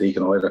going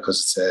vegan either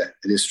because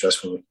it is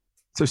stressful.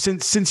 So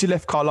since you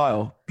left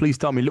Carlisle, please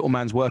tell me, little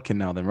man's working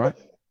now then, right?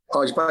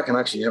 Oh, he's back in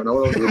action. You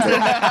know,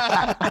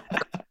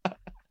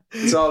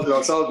 it's all good.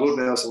 It's all good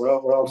now. So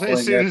we're all fine.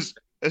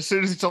 As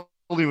soon as he told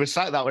me we're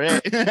sacked, that were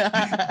it.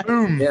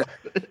 Boom. Yeah.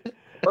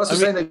 Well,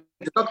 that's what I'm saying.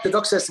 The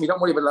doc says to me, don't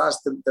worry about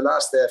the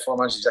last 4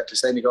 months exactly the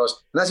same. He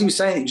goes, and as he was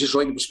saying, he was just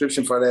writing a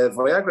prescription for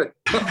Viagra.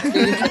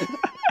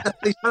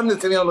 He's handed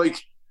it to me. I'm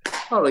like,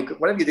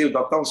 whatever you do,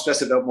 doc, don't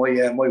stress about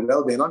my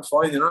well-being. I'm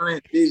fine, you know what I mean?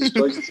 Jesus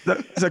Christ.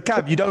 So,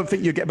 Cav, you don't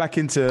think you'll get back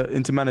into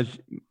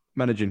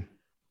managing?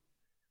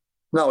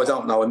 No, I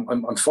don't know.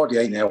 I'm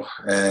 48 now.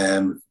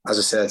 As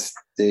I said,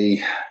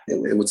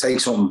 it would take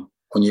something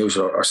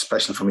unusual or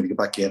special for me to get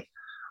back in.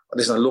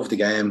 Listen, I love the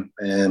game.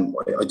 I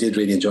did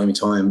really enjoy my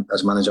time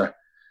as manager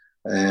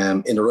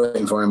in the right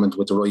environment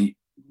with the right,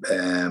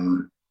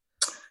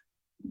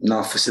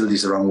 not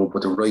facilities the wrong word,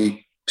 but the right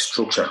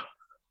structure,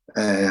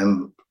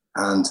 and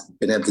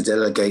being able to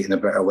delegate in a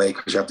better way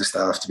because you have the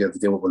staff to be able to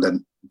do it. Well,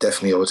 then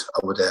definitely I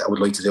would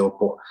like to do it,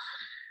 but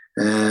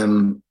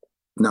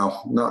no,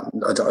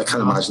 I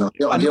can't imagine that.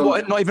 And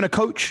not even a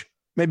coach?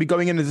 Maybe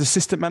going in as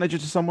assistant manager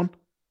to someone?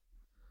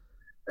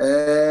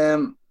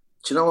 Do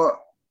you know what?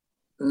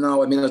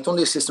 No, I mean, I've done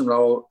the assistant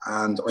role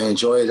and I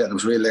enjoyed it and it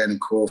was really learning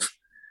curve.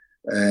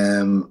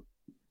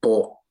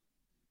 But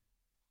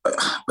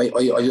I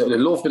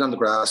love being on the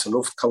grass. I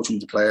love coaching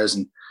with the players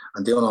and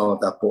doing all of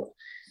that. But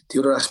the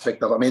other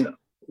aspect of it, I mean,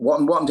 what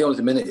I'm doing at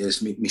the minute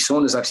is my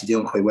son is actually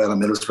doing quite well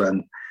in Middlesbrough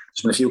and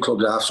there's been a few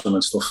clubs after him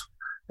and stuff.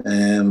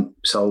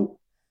 So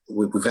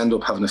we've ended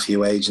up having a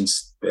few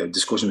agents,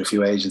 discussion with a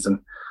few agents, and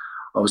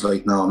I was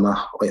like, no, I'm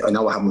not. I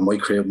know what happened in my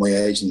career with my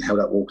age and how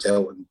that worked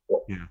out and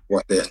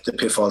what the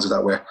pitfalls of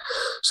that were.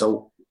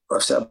 So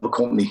I've set up a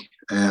company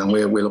and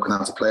we're looking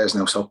after players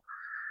now. So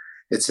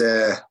it's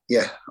I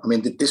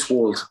mean, this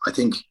world, I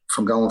think,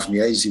 from going from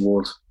the agency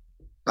world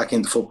back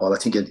into football, I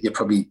think you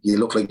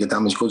look like you're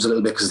damaged goods a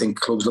little bit because I think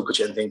clubs look at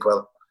you and think,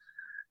 well,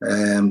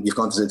 you've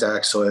gone to the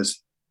dark side,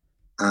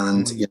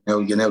 and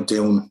you're now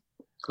doing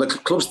like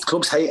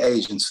clubs hate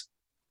agents,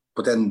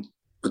 but then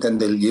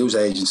they'll use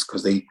agents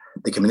because they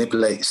can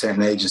manipulate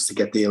certain agents to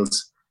get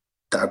deals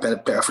that are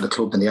better for the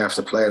club than they are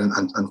for the player, and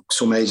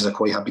some agents are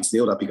quite happy to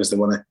do that because they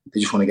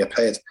just want to get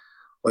paid.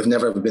 I've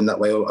never ever been that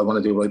way. I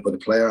want to do right by the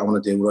player. I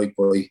want to do right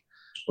by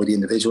the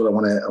individual. I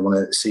want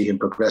to see him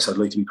progress. I'd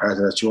like to be part of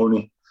that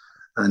journey,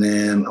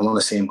 and I want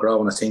to see him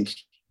grow. And I think,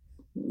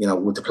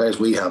 with the players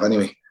we have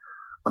anyway,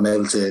 I'm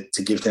able to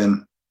give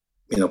them,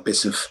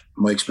 bits of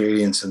my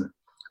experience and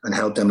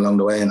help them along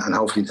the way, and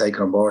hopefully take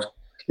it on board.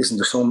 Listen,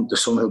 there's some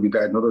who'll be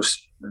better than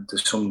others.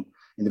 There's some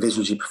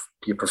individuals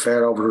you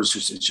prefer over others.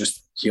 It's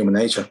just human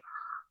nature.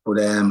 But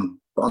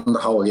on the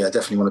whole, yeah, I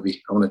definitely want to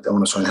be. I want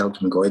to try and help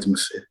them and guide them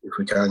if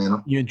we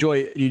can. You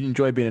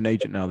enjoy being an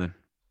agent now, then?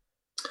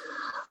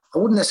 I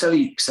wouldn't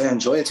necessarily say I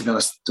enjoy it, to be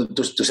honest.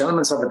 There's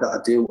elements of it that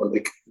I do,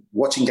 like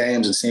watching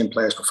games and seeing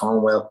players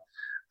perform well,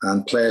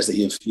 and players that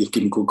you've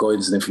given good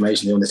guidance and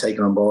information when they're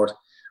taken on board,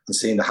 and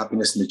seeing the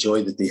happiness and the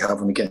joy that they have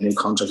when they get new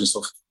contracts and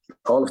stuff.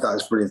 All of that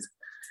is brilliant.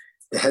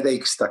 The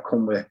headaches that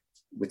come with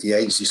the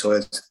agency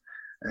side,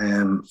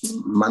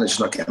 managers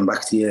not getting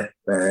back to you,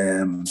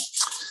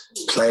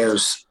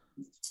 players,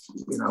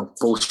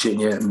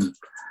 bullshitting you, and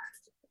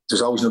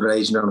there's always another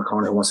agent around the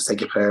corner who wants to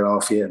take your player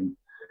off you, and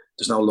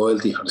there's no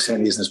loyalty, or there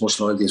certainly isn't as much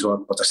loyalty as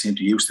what there seemed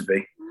to used to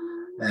be.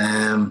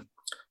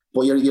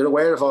 But you're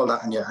aware of all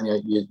that, and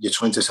you're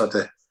trying to sort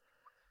of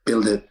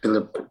build a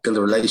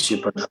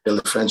relationship and build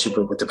a friendship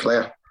with the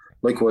player.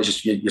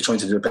 Likewise, you're trying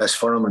to do the best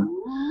for them,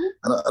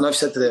 and I've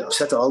said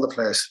to all the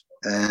players,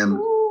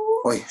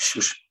 I've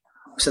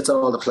said to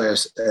all the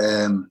players,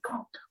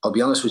 I'll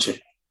be honest with you.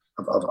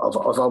 I've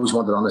always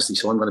wanted honesty,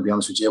 so I'm going to be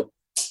honest with you.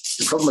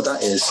 The problem with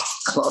that is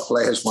a lot of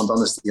players want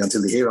honesty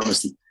until they hear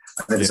honesty,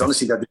 and if it's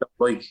honesty that they don't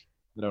like,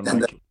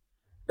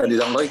 then they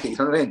don't like it. You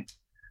know what I mean?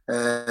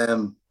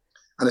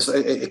 And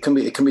it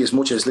can be as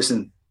much as,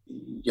 listen,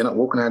 you're not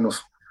working hard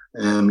enough.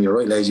 You're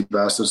right, lazy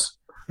bastards.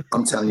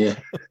 I'm telling you,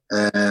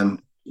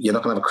 you're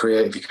not going to have a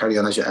career if you carry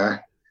on as you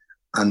are,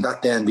 and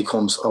that then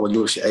becomes, oh, well,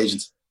 you're your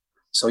agent.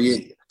 So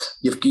you've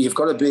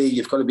got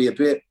to be a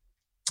bit,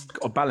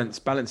 or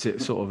balance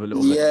it sort of a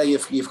little bit. Yeah,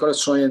 you've got to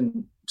try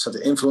and sort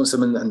of influence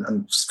them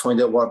and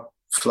find out what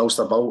floats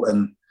their boat.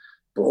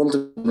 But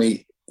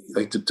ultimately,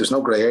 like, there's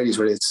no grey areas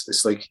where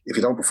it's like, if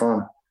you don't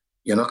perform,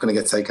 you're not going to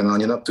get taken on.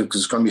 You're not,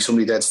 because there's going to be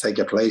somebody there to take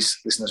your place.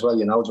 Listen as well,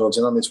 George.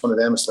 You know, it's one of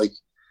them. It's like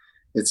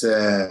it's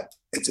a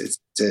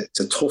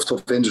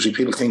tough industry.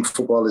 People think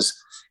football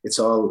it's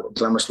all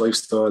glamorous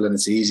lifestyle and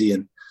it's easy,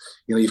 and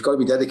you've got to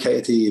be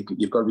dedicated to it.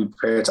 You've got to be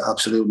prepared to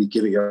absolutely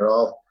give it your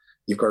all.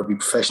 You've got to be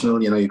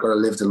professional. You've got to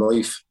live the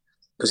life.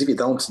 Because if you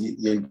don't,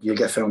 you'll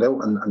get found out,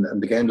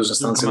 and the game doesn't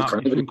stand still for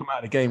anybody. You'll come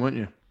out of the game, won't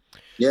you?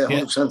 Yeah,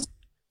 100%.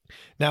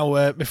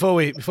 Now, before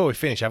we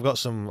finish, I've got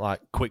some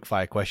like quick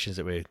fire questions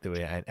that we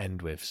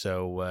end with.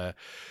 So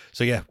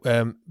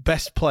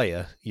best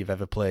player you've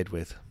ever played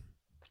with.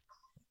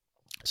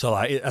 So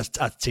like as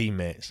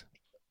teammates.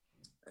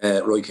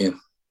 Roy Keane.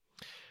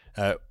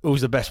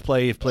 Who's the best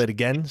player you've played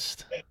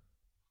against?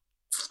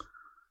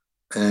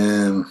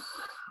 Well,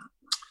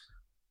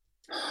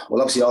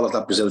 obviously, all of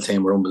that Brazil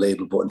team were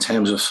unbelievable, but in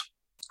terms of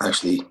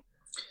actually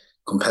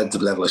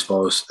competitive level, I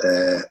suppose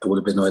it would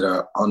have been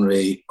either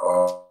Henry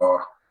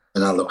or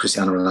Ronaldo,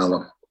 Cristiano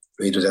Ronaldo.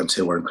 Either of them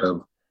two were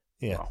incredible.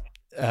 Yeah.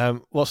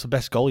 What's the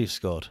best goal you've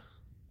scored?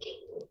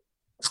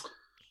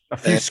 A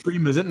few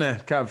screamers, isn't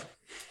there, Cav?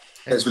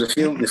 There's been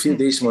a few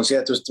decent ones.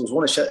 Yeah, there's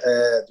one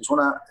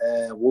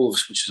at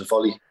Wolves, which was a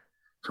volley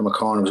from a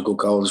corner. It was a good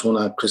goal. There's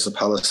one at Crystal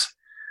Palace,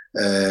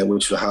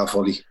 which was a half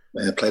volley.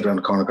 Played around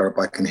the corner, got it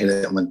back and hit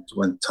it and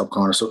went top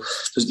corner. So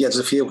there's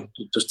a few.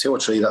 There's two or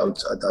three that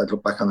I'd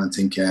look back on and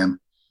think, I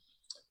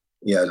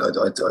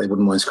wouldn't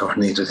mind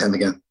scoring either of them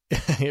again.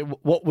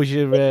 What was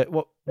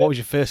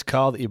your first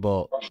car that you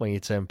bought when you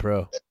turned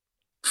pro?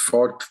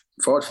 Ford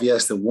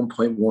Fiesta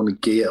 1.1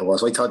 Ghia it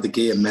was. I thought the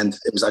Ghia meant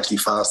it was actually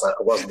fast. It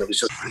wasn't. It was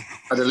just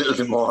had a little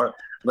bit more.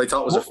 And I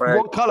thought it was a Ferrari.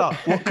 What colour?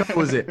 What colour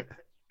was it?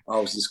 Oh,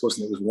 it was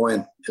disgusting. It was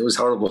wine. It was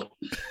horrible.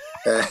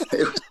 It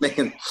was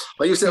making.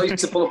 I used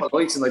to pull up at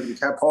lights and like the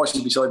car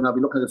Porsche beside me, and I'd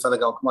be looking at the fella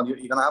going, "Come on, you're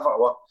gonna have it or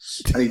what?"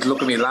 And he'd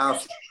look at me and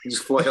laugh. He'd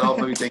just fly it off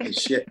and be thinking,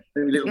 "Shit,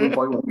 maybe little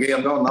 1.1 Ghia.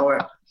 I'm going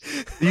nowhere."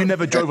 You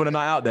never drove on a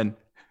night out then?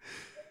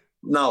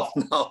 No.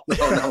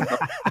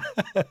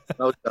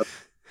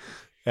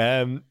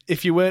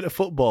 If you weren't a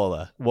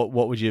footballer, what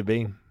would you have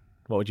been?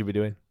 What would you be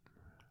doing?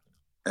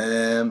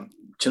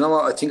 Do you know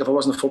what? I think if I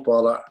wasn't a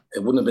footballer, it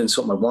wouldn't have been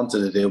something I wanted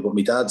to do. But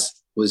my dad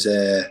was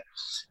a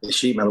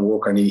sheet metal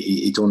worker, and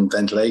he done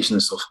ventilation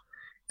and stuff.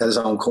 He had his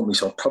own company,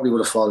 so I probably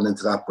would have fallen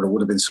into that. But it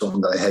would have been something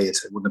that I hated.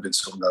 It wouldn't have been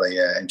something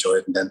that I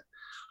enjoyed. And then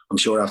I'm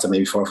sure after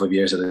maybe 4 or 5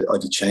 years, I'd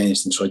have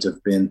changed and tried to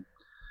have been,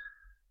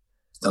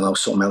 I don't know,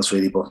 something else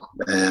really. But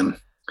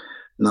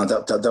no,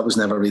 that was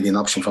never really an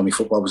option for me.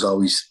 Football was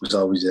always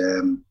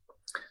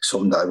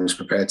something that I was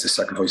prepared to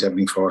sacrifice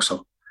everything for.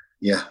 So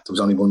yeah, there was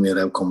only one real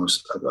outcome.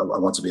 I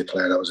want to be a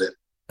player. That was it.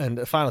 And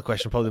the final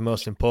question, probably the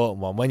most important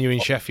one. When you were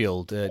in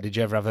Sheffield, did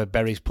you ever have a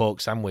Berry's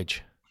pork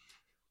sandwich?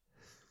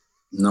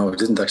 No, I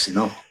didn't actually.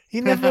 No.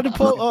 You never had a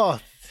pork? Oh,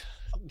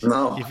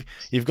 no.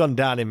 You've gone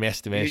down in my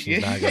estimation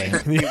now, Graham.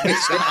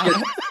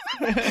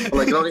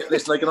 Well,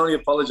 I can only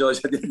apologise.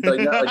 I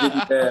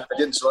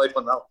didn't strive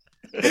on that.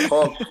 But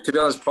pork, to be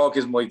honest, pork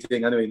isn't my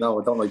thing anyway.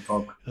 No, I don't like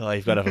pork. Oh,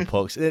 you've got to have a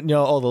pork.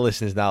 All the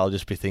listeners now will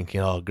just be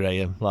thinking, "Oh,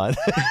 Graham." Like,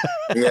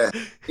 yeah.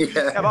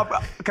 Kev,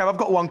 I've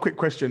got one quick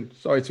question.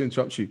 Sorry to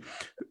interrupt you.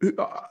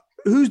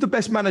 Who's the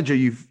best manager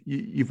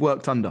you've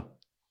worked under?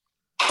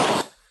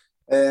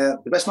 The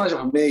best manager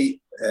for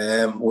me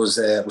was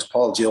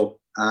Paul Gill,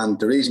 and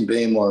the reason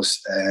being was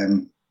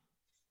I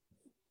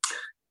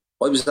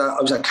was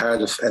at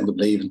Cardiff, ended up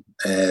leaving.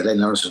 Lenny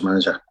Lawrence was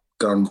manager.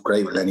 Got on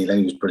great with Lenny.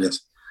 Lenny was brilliant.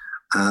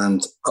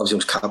 And obviously I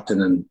was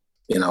captain, and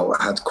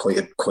I had quite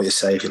a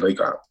say, if you like.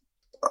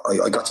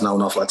 I got to know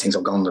an awful lot of things.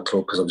 I've gone to the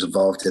club because I was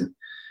involved in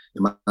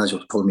the manager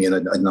was pulling me in.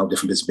 I know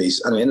different bits and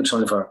pieces. Anyway, I ended up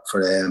signing for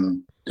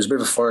there's a bit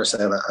of a fire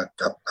sale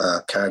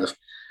at Cardiff,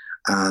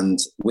 and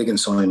Wigan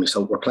signed me.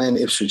 So we're playing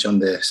Ipswich on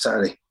the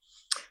Saturday.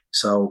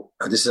 So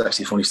this is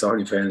actually a funny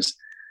story, in fairness.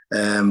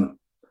 I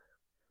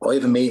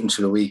have a meeting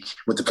through the week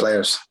with the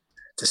players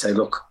to say,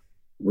 look,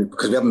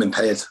 because we haven't been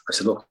paid. I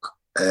said, look,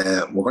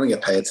 we're going to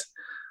get paid.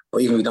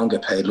 But even if we don't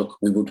get paid, look,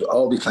 we would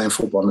all be playing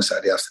football on a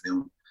Saturday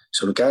afternoon.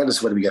 So regardless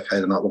of whether we get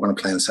paid or not, we're going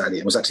to play on Saturday.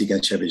 It was actually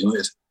against Sheffield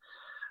United.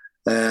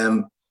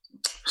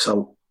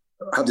 So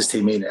I have this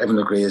team meeting.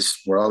 Everyone agrees.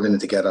 We're all in it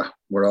together.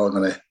 We're all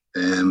going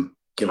to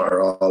give it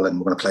our all, and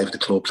we're going to play for the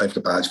club, play for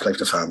the badge, play for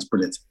the fans.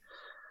 Brilliant.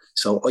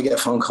 So I get a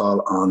phone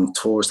call on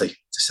Thursday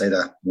to say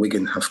that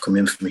Wigan have come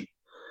in for me.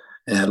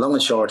 Long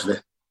and short of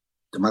it,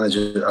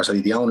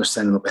 the owner's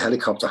sending up a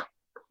helicopter.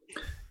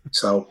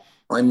 So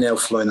I'm now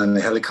flying on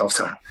a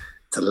helicopter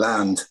to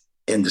land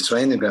in the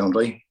training ground,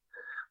 right,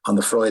 on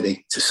the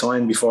Friday, to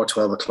sign before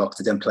 12 o'clock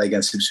to then play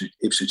against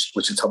Ipswich,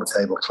 which is a top of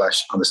table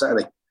clash on the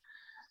Saturday.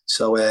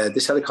 So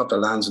this helicopter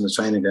lands on the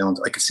training ground.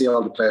 I could see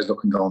all the players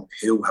looking, going,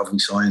 who have we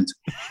signed?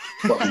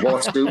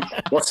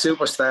 What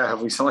superstar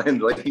have we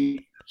signed? Like,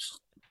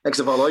 next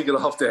of all, I get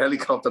off the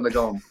helicopter and I'm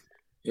going,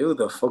 who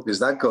the fuck is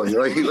that guy?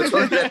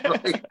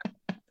 Right?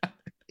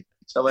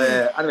 So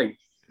anyway,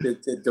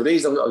 the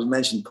reason I was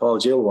mentioning Paul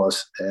Gill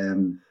was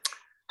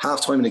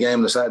half time in the game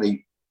on the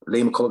Saturday,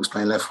 Liam McCulloch was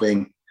playing left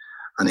wing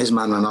and his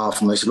man ran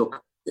off, and I said,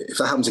 look, if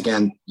that happens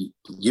again,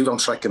 you don't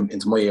track him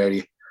into my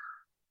area,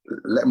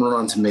 let him run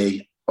on to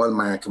me, I'll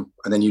mark him,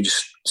 and then you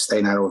just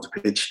stay narrow of the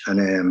pitch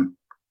and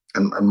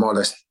more or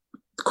less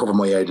cover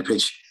my area of the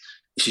pitch.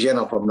 He said, yeah,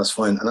 no problem, that's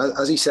fine. And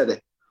as I said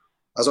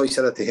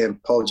it to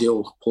him, Paul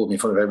Gill pulled me in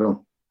front of everyone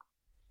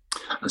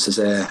and says,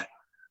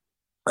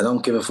 I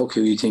don't give a fuck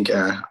who you think you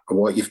are or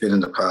what you've been in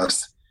the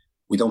past.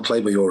 We don't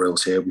play by your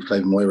rules here, we play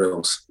by my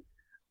rules.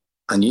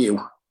 And you,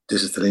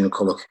 this is the Liam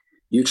McCulloch,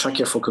 you track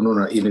your fucking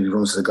runner even if he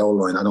runs to the goal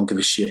line. I don't give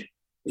a shit.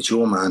 It's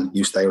your man,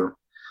 you stay with him.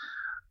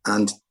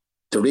 And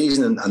the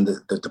reason and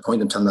the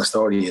point I'm telling that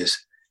story is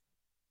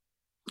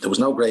there was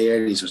no grey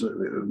areas.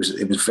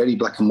 It was very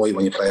black and white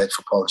when you played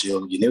for Paul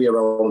Gill. You knew your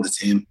role in the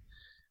team.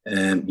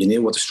 You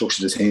knew what the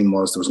structure of the team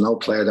was. There was no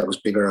player that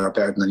was bigger or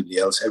better than anybody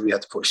else. Everybody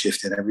had to put a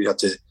shift in. Everybody had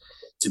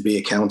to be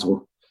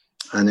accountable.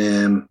 And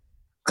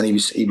he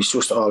was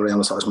just all around.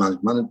 His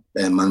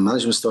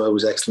management style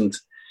was excellent.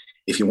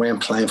 If you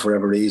weren't playing for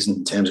whatever reason,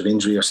 in terms of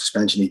injury or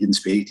suspension, he didn't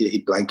speak to you.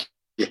 He'd blank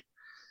you.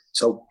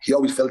 So he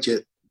always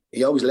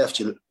left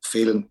you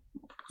feeling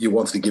you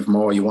wanted to give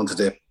more. You wanted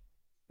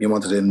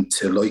him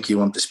to like you,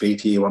 wanted to speak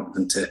to you, you wanted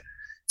him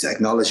to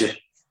acknowledge you.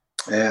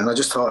 And I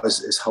just thought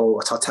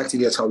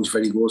tactically, I thought he was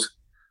very good.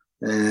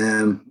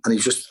 And he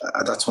was just,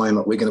 at that time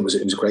at Wigan, it was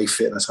a great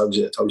fit. And I thought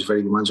he was a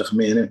very good manager for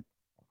me, innit?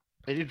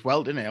 He did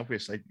well, didn't he?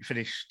 Obviously, he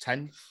finished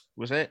 10th,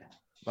 was it,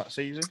 that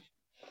season?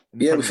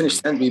 Yeah, we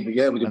finished 10th. We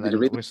did the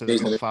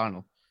really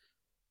final.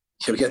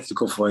 Yeah, we get to the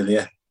cup final,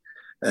 yeah.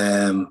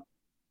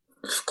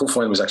 Cup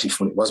final was actually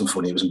funny. It wasn't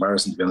funny. It was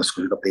embarrassing, to be honest,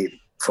 because we got beaten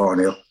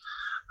 4-0.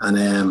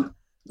 And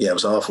it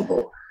was awful.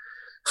 But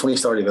funny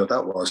story about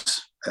that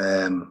was,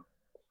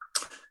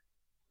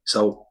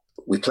 so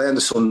we play on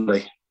the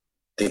Sunday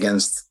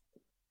against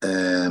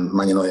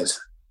Man United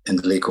in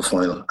the League Cup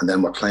final, and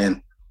then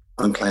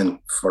I'm playing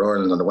for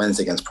Ireland on the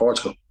Wednesday against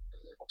Portugal.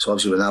 So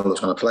obviously Ronaldo's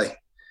going to play.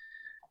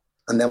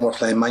 And then we're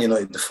playing Man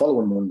United the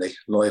following Monday,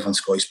 live on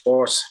Sky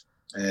Sports.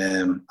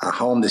 At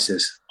home this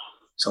is.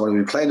 So when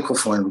we play the cup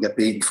final, we get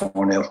beaten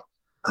 4-0.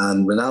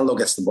 And Ronaldo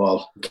gets the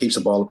ball, keeps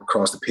the ball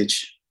across the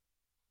pitch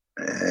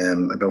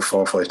about 4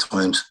 or 5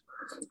 times.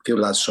 A few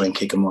lads try and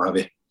kick him, what have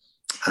you.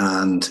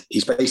 And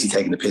he's basically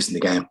taking the piss in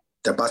the game.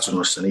 They're battering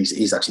us, and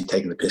he's actually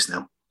taking the piss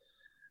now.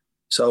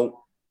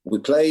 So we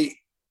play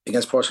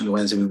against Portugal on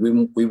Wednesday. We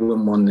win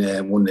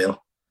 1-0.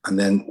 And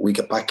then I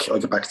get back to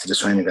the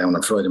training ground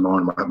on Friday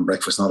morning. We're having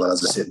breakfast and all the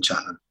lads are sitting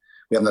chatting.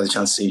 We haven't had a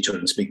chance to see each other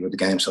and speak about the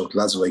game. So the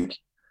lads are like,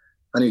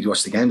 I need to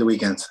watch the game the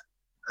weekend.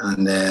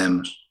 And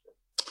a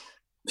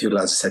few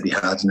lads said he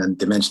had, and then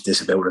they mentioned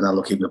this about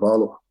Ronaldo keeping the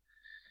ball up.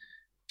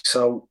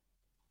 So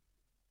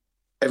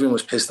everyone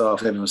was pissed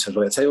off, and everyone said,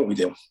 right, I'll tell you what we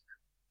do.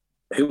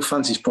 Who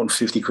fancies putting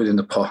 50 quid in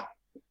the pot?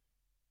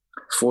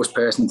 First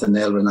person to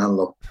nail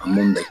Ronaldo on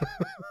Monday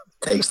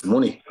takes the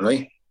money,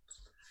 right?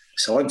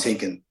 So I'm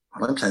thinking,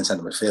 I'm playing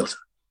centre midfield.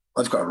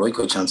 I've got a right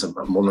good chance of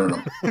mullering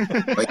him.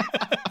 Right?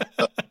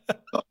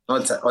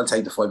 I'll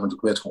take the 500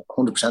 quid.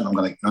 100% I'm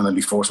going to be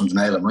forced to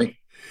nail him, right?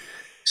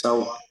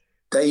 So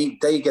they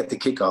get the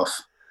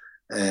kick-off.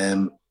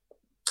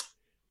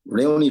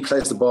 Rooney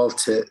plays the ball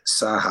to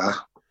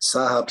Saha.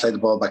 Saha played the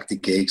ball back to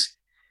Giggs.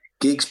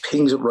 Giggs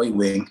pings it right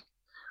wing.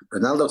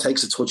 Ronaldo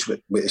takes a touch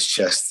with his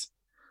chest.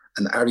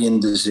 And Arian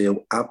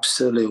Dazil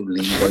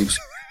absolutely wipes,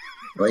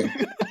 right?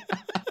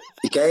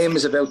 The game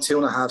is about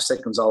 2.5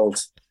 seconds old,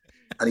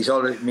 and he's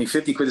already,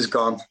 50 quid is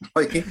gone.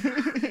 Right?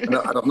 and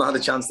I've not had a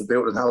chance to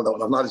build Ronaldo,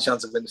 and I've not had a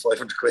chance to win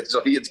 500 quid,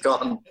 so it's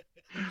gone.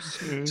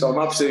 So I'm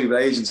absolutely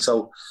raging.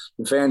 So,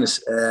 in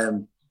fairness,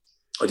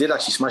 I did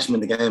actually smash him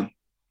in the game,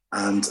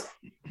 and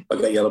I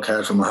got a yellow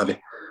card from Mojave.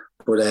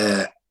 But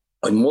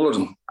I mullered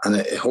him, and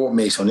it hurt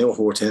me, so I knew it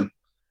hurt him.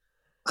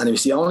 And it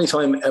was the only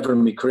time ever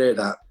in my career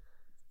that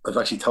I've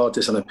actually taught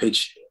this on a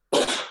pitch.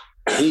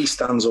 He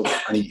stands up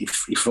and he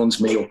fronts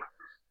me up,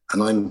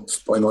 and I'm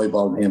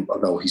eyeballing him. I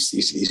go,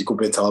 he's a good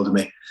bit taller than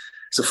me.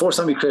 It's the first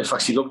time my career I've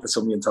actually looked at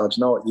somebody and thought,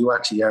 you know what, you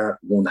actually are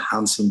one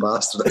handsome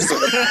bastard.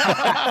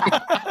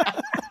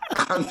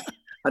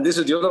 and this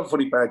is the other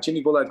funny part.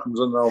 Jimmy Bullard comes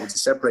running over to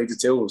separate the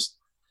two of us,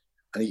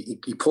 and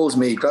he pulls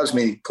me, he grabs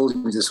me, he pulls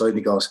me to the side, and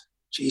he goes,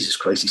 Jesus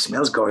Christ, he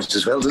smells gorgeous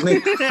as well, doesn't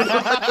he?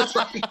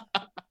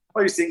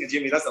 I was thinking,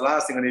 Jimmy, that's the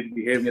last thing I need to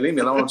be hearing. You leave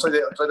me alone. I'm trying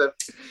to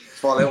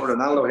fall out with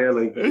Ronaldo here.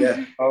 Like,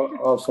 yeah,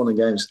 all fun and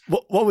games.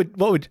 What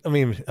would I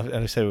mean?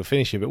 I said we're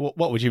finishing, but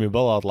what would Jimmy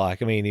Bullard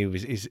like? I mean,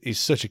 he's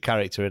such a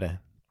character, isn't he?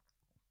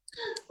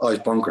 Oh, he's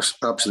bonkers,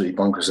 absolutely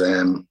bonkers.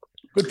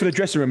 Good for the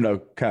dressing room, though.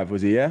 Cav,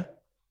 was he? Yeah.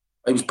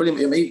 He was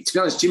brilliant. I mean, to be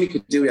honest, Jimmy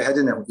could do your head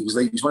in there. He was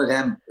one of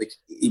them. Like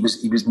he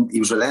was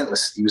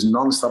relentless. He was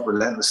non-stop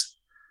relentless.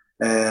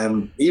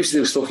 He used to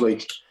do stuff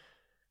like.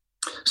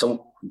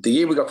 So the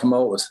year we got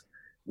promoted,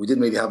 we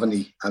didn't really have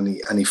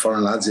any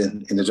foreign lads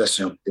in the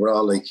dressing room. They were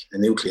all like a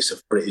nucleus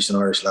of British and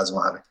Irish lads and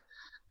what have you.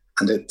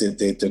 And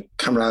the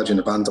camaraderie in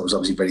the band was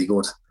obviously very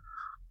good.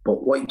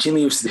 But what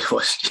Jimmy used to do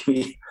was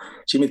Jimmy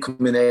would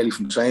come in early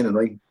from training,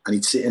 right? And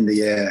he'd sit in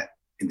the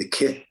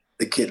kit.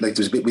 The kit, like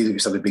there was a bit, we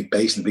used to have a big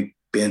base and a big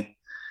bin. And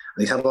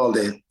he'd have all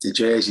the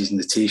jerseys and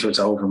the t-shirts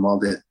over him, all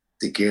the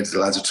gear that the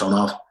lads had thrown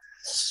off.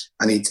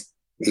 And he'd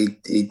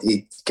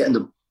get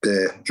in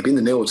he'd be in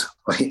the nude,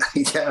 right?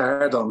 He'd get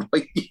hard on,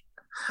 right?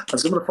 And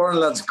some of the foreign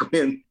lads would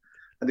come in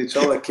and they'd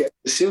throw a kit.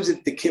 As soon as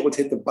the kit would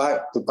hit the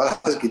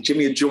basket,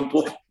 Jimmy would jump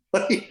up.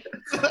 Right?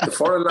 The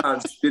foreign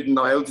lads didn't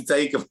know how to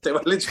take him. They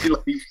were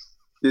literally like,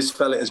 this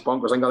fella is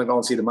bonkers. I'm going to go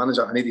and see the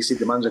manager. I need to see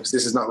the manager because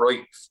this is not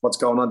right. What's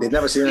going on? They'd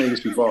never seen any of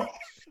this before.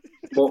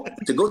 But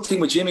the good thing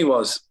with Jimmy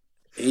was,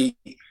 he,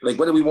 like,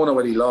 whether we won or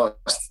whether he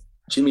lost,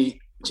 Jimmy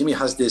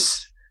has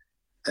this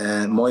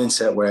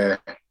mindset where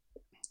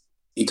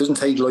he doesn't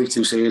take life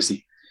too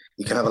seriously.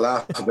 He can have a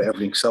laugh about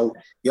everything. So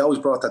he always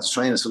brought that to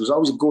training. So there was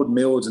always a good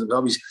mood, and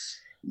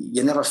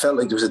you never felt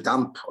like there was a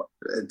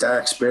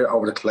dark spirit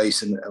over the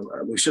place. And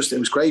it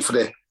was great for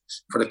the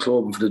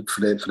club and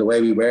for the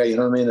way we were. You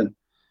know what I mean? And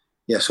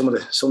yeah, some of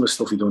the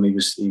stuff he done, he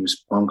was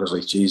bonkers.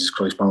 Like, Jesus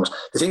Christ, bonkers.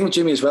 The thing with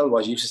Jimmy as well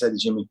was, you used to say to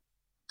Jimmy,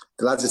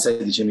 the lads would say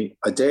to Jimmy,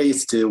 I dare you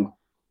to do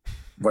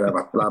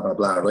whatever, blah blah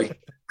blah, right?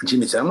 And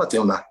Jimmy would say, I'm not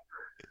doing that.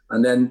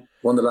 And then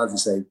one of the lads would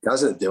say,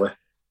 Gaza would do it.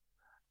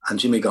 And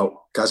Jimmy would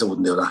go, Gaza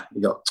wouldn't do that.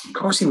 He'd go, of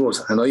course he would.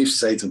 And I used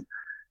to say to him,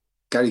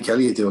 Gary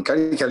Kelly would do it.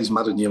 Gary Kelly's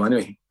madder than you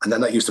anyway. And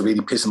then that used to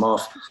really piss him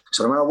off.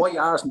 So no matter what you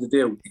asked him to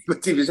do,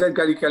 if you said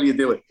Gary Kelly would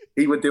do it,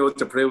 he would do it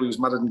to prove he was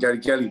madder than Gary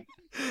Kelly.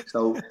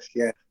 So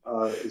yeah,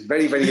 it's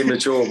very, very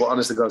immature, but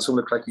honest to God, some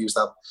of the crack he used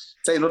to have.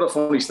 Tell you another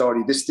funny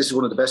story. This is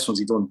one of the best ones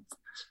he's done.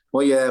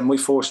 My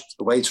first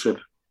away trip,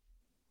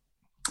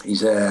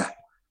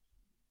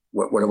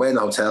 we're away in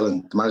the hotel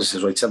and the manager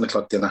says, right, 7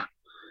 o'clock dinner.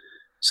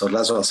 So the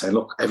lads are all saying,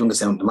 look, everyone gets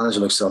down. The manager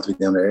likes to be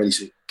down there early,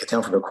 so get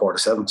down for about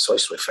 7:15. So I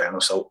said, fair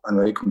enough. So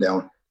anyway, I come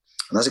down.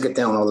 And as I get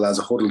down, all the lads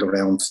are huddled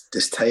around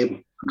this table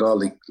and they're all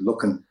like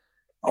looking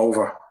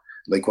over,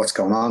 like what's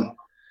going on.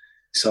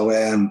 So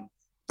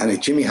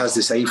and Jimmy has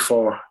this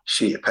A4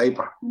 sheet of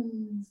paper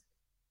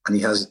and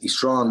he's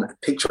drawn a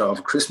picture of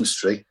a Christmas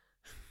tree.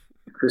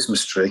 So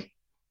 7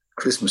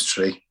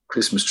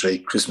 Christmas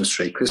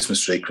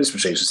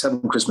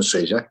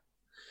trees, yeah?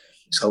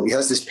 So he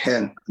has this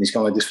pen and he's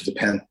going like this with the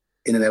pen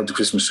in and out the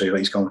Christmas tree, right?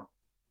 He's going.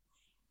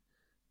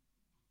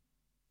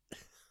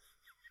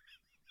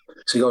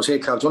 So he goes, hey,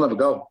 Cav, do you want to have a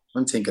go?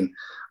 I'm thinking,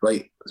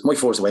 right, it's my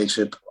first away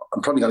trip.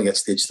 I'm probably going to get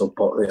stitched up,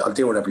 but I'll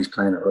do whatever he's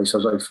playing at, right? So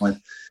I was like,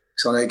 fine.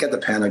 So I get the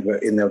pen, I go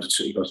in and out the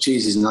tree. He goes,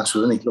 geez, he's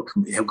natural, isn't he? Look,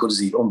 how good is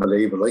he?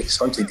 Unbelievable, right?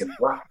 So I'm thinking,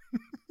 wow.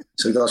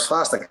 So he goes,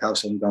 fast, I Cav,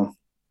 so I'm going.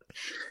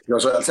 He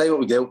goes, right, I'll tell you what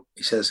we do.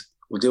 He says,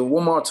 we'll do it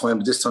one more time,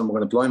 but this time we're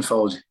going to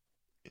blindfold you.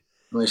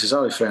 And he says,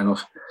 all right, fair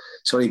enough.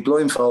 So he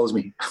blindfolds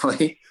me, right?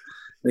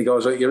 And he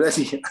goes, right, you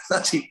ready?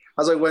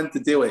 As I went to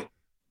do it,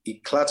 he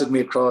clattered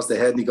me across the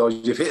head and he goes,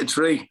 you've hit a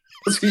tree.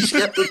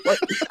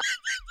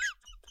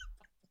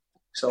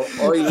 So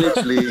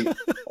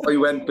I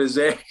went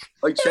berserk.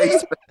 I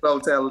chased him to the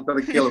hotel, I was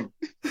going to kill him.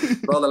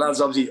 But all the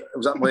lads, obviously, it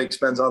was at my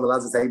expense. All the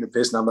lads were taking the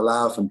piss and I'm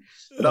laughing.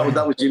 But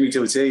that was Jimmy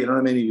to a T, you know what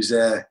I mean? He was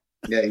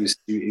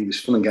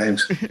fun and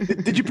games.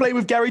 Did you play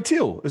with Gary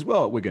Teal as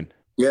well at Wigan?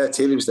 Yeah,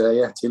 Teal was there,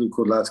 yeah. Teal was a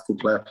good lad, good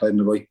player, played in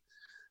the right.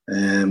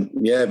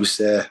 It was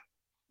a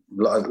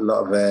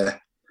lot of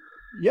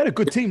you had a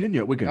good team, didn't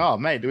you, at Wigan? Oh,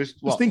 mate, there was. I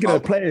was thinking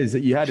of the players that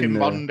you had in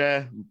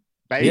there.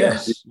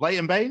 Baines,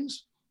 Leighton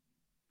Baines.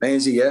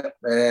 Bainesy, yeah.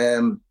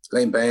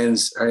 Leighton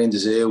Baines, Arian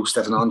Dezeu,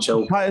 Stefan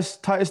Ancho.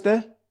 Titus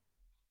there?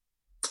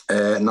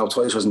 No,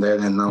 Titus wasn't there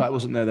then. No, Titus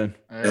wasn't there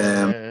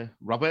then.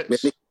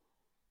 Roberts.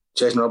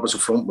 Jason Roberts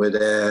up front with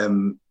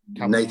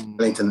Nathan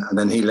Millington, and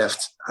then he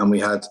left, and we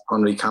had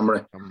Henri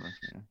Camara.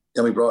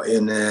 Then we brought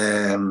in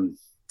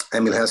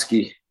Emil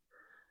Heskey.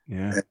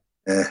 Yeah.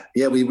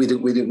 We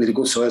did a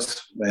good side.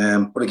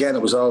 But again,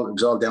 it was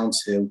all down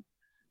to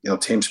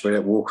team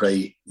spirit, work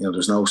rate. There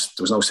was no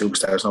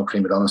superstars, no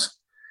prima donnas.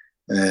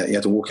 You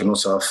had to work your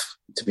nuts off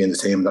to be in the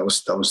team. That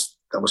was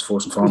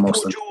first and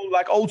foremost. Was Joel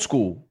like old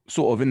school,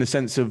 sort of in the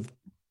sense of,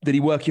 did he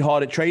work you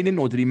hard at training,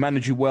 or did he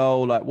manage you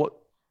well? Like what?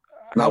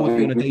 How was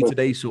he on a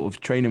day-to-day sort of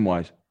training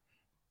wise?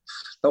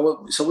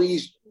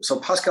 So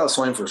Pascal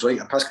signed for us, right?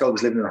 And Pascal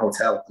was living in a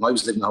hotel, and I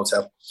was living in a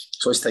hotel.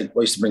 So I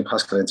used to bring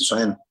Pascal into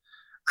training.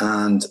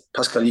 And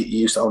Pascal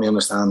used to only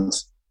understand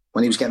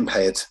when he was getting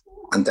paid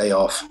and day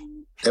off.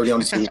 They were the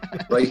only two,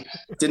 right?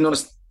 Didn't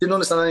didn't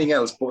understand anything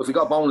else. But if we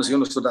got a bonus, he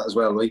understood that as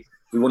well, right?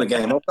 We won a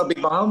game. Oh, that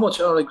big ball, how much?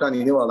 Oh, right, Granny,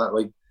 he knew all that,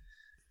 right?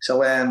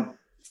 So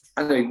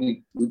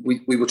anyway,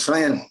 we were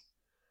trying.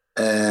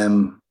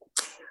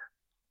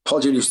 Paul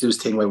Julie used to do this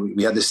thing where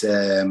we had this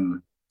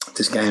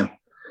this game.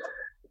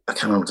 I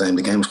can't remember the name.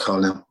 The game was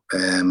called now.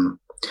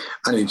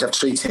 Anyway, we'd have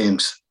 3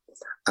 teams,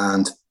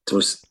 and there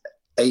was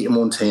 8 in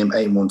one team,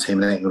 8 in one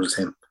team, and 8 in another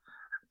team.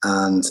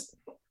 And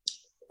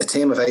a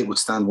team of 8 would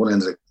stand one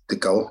end of the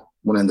goal,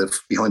 one end of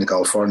behind the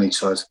goal, 4 on each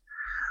side.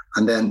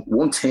 And then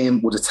one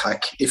team would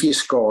attack. If you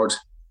scored,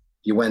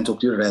 you went up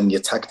the other end, you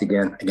attacked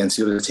again against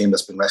the other team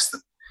that's been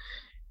resting.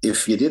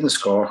 If you didn't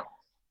score,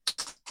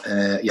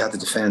 you had to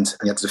defend,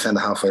 and you had to defend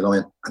the halfway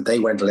line, and they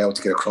weren't allowed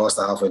to get across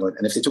the halfway line.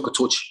 And if they took a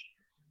touch,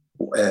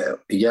 a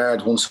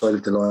yard one side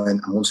of the line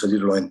and one side of the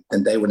other line,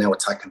 then they were now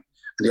attacking,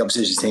 and the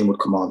opposition team would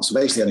come on. So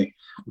basically, anyway,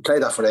 we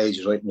played that for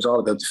ages, right? It was all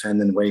about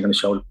defending, where you're going to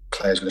show the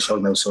players, going to show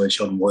them outside,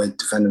 show them wide,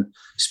 defending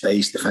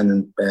space,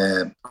 defending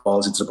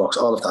balls into the box,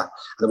 all of that.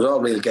 And it was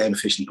all real game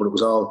efficient, but it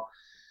was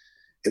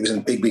in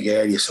a big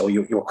area, so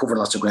you were covering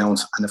lots of ground.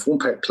 And if one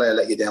player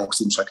let you down because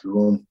didn't track the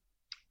run,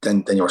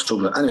 then you were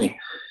struggling. Anyway,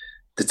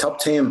 the top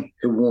team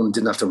who won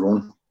didn't have to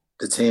run.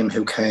 The team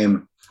who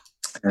came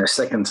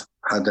second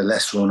had the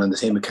less run, and the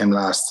team who came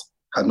last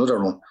had another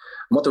run. And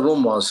what the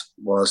run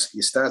was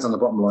you start on the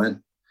bottom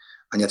line,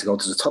 and you had to go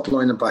to the top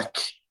line and back,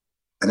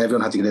 and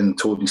everyone had to get in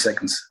 30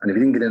 seconds. And if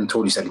you didn't get in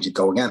 30 seconds, you'd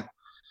go again.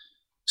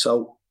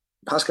 So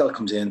Pascal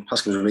comes in.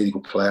 Pascal's a really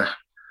good player.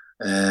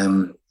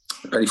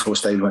 Very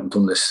first day we went and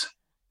done this,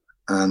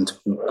 and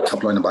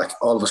top line and back,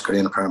 all of us got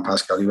in apart from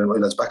Pascal. He went,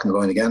 right, let's back in the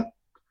line again.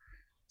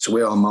 So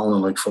we're all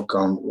moaning like, fuck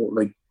on,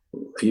 like,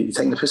 are you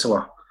taking the piss or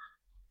what?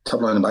 Top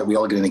line and back, we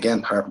all get in again,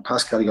 apart from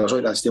Pascal. He goes,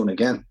 right, let's do it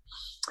again.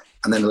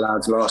 And then the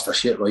lads lost their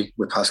shit, right,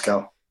 with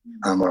Pascal,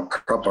 and we're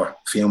proper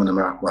fuming and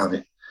what have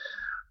you.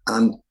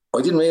 And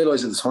I didn't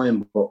realise at the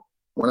time, but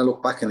when I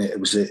look back on it, it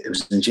was an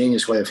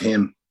ingenious way of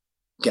him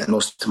getting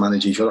us to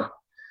manage each other,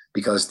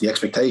 because the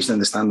expectation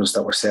and the standards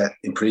that were set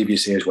in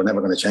previous years were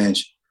never going to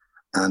change.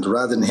 And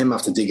rather than him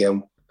have to dig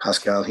out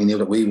Pascal, he knew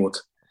that we would.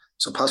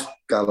 So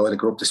Pascal either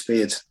grew up to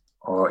speed,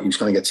 or he was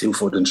going to get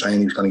 2-footed in training.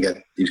 He was going to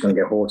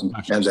get hurt in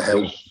terms of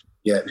how.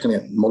 Yeah, he was going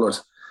to get mullered.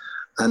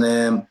 And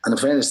in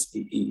fairness,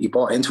 he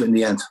bought into it in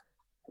the end.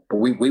 But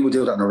we would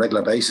do that on a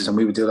regular basis, and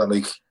we would do that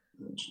like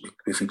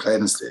if we played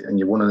and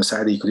you won on a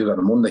Saturday, you could do that on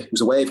a Monday. It was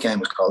a wave game,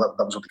 it was called.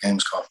 That was what the game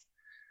was called.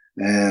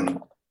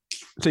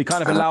 So he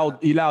kind of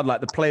allowed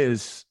like the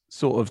players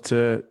sort of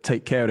to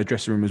take care of the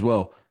dressing room as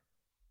well.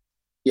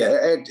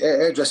 Yeah,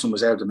 our dressing room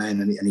was our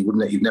domain, and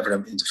he'd never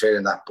interfere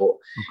in that. But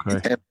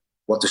in terms of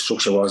what the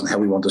structure was and how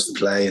we want us to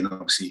play, and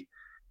obviously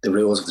the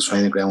rules of the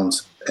training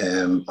grounds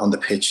on the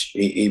pitch,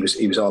 he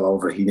was all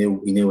over. He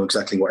knew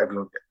exactly what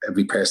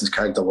every person's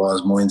character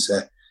was,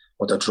 mindset,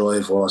 what their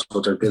drive was,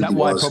 what their ability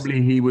was. Is that why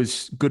probably he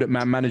was good at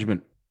man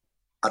management?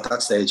 At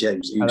that stage, yeah,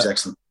 he was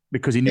excellent.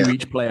 Because he knew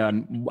each player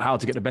and how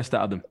to get the best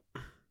out of them.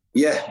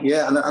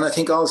 Yeah, and I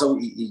think also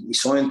he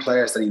signed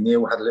players that he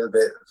knew had a little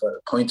bit of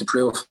a point to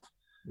prove.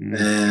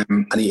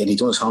 And he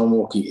done his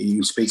homework. He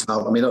would speak to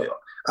them. I mean,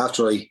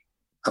 after I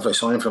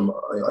signed from him,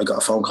 I got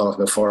a phone call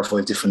from about 4 or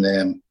 5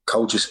 different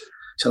coaches.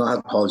 So I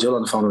had Paul Gill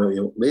on the phone about,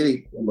 you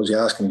really, what was he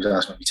asking? He was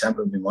asking my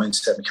temper, my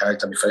mindset, my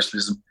character, my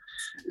professionalism.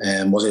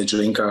 Was I a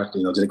drinker?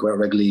 Did I go out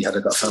regularly? Had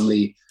I got a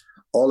family?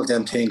 All of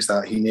them things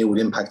that he knew would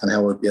impact on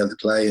how I'd be able to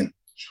play. And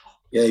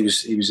yeah, he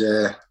was.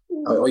 I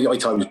thought he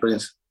was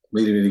brilliant.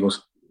 Really, really good.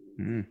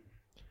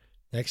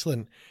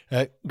 Excellent,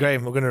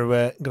 Graham. We're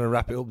gonna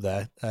wrap it up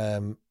there.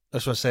 I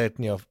just want to say,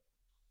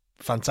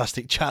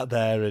 fantastic chat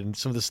there, and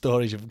some of the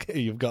stories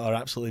you've got are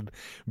absolutely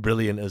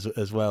brilliant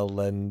as well.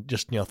 And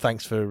just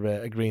thanks for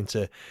agreeing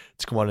to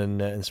come on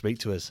and speak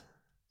to us.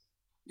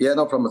 Yeah,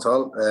 no problem at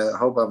all. I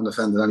hope I haven't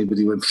offended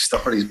anybody with my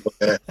stories, but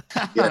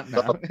yeah,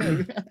 they're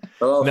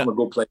all from a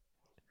good place.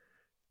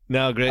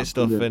 No, great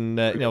stuff, and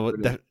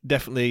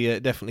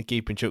definitely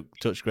keep in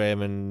touch,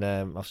 Graham, and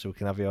obviously we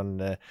can have you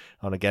on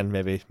again,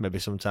 maybe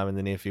sometime in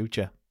the near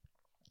future.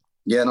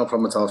 Yeah, no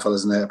problem at all,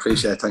 fellas, and I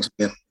appreciate it. Thanks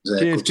again.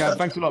 Cheers, Gav.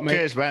 Thanks a lot, mate.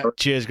 Cheers, mate.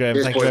 Cheers,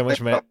 Graham. Thank you very much,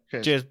 mate.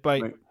 Cheers.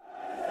 Bye. Mate.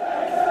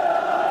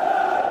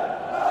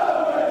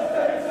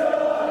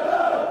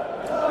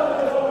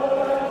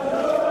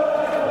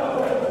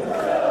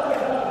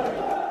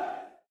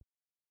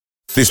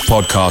 This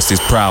podcast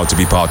is proud to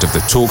be part of the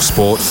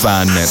TalkSport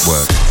Fan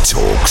Network.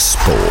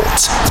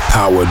 TalkSport.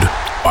 Powered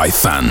by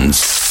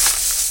fans.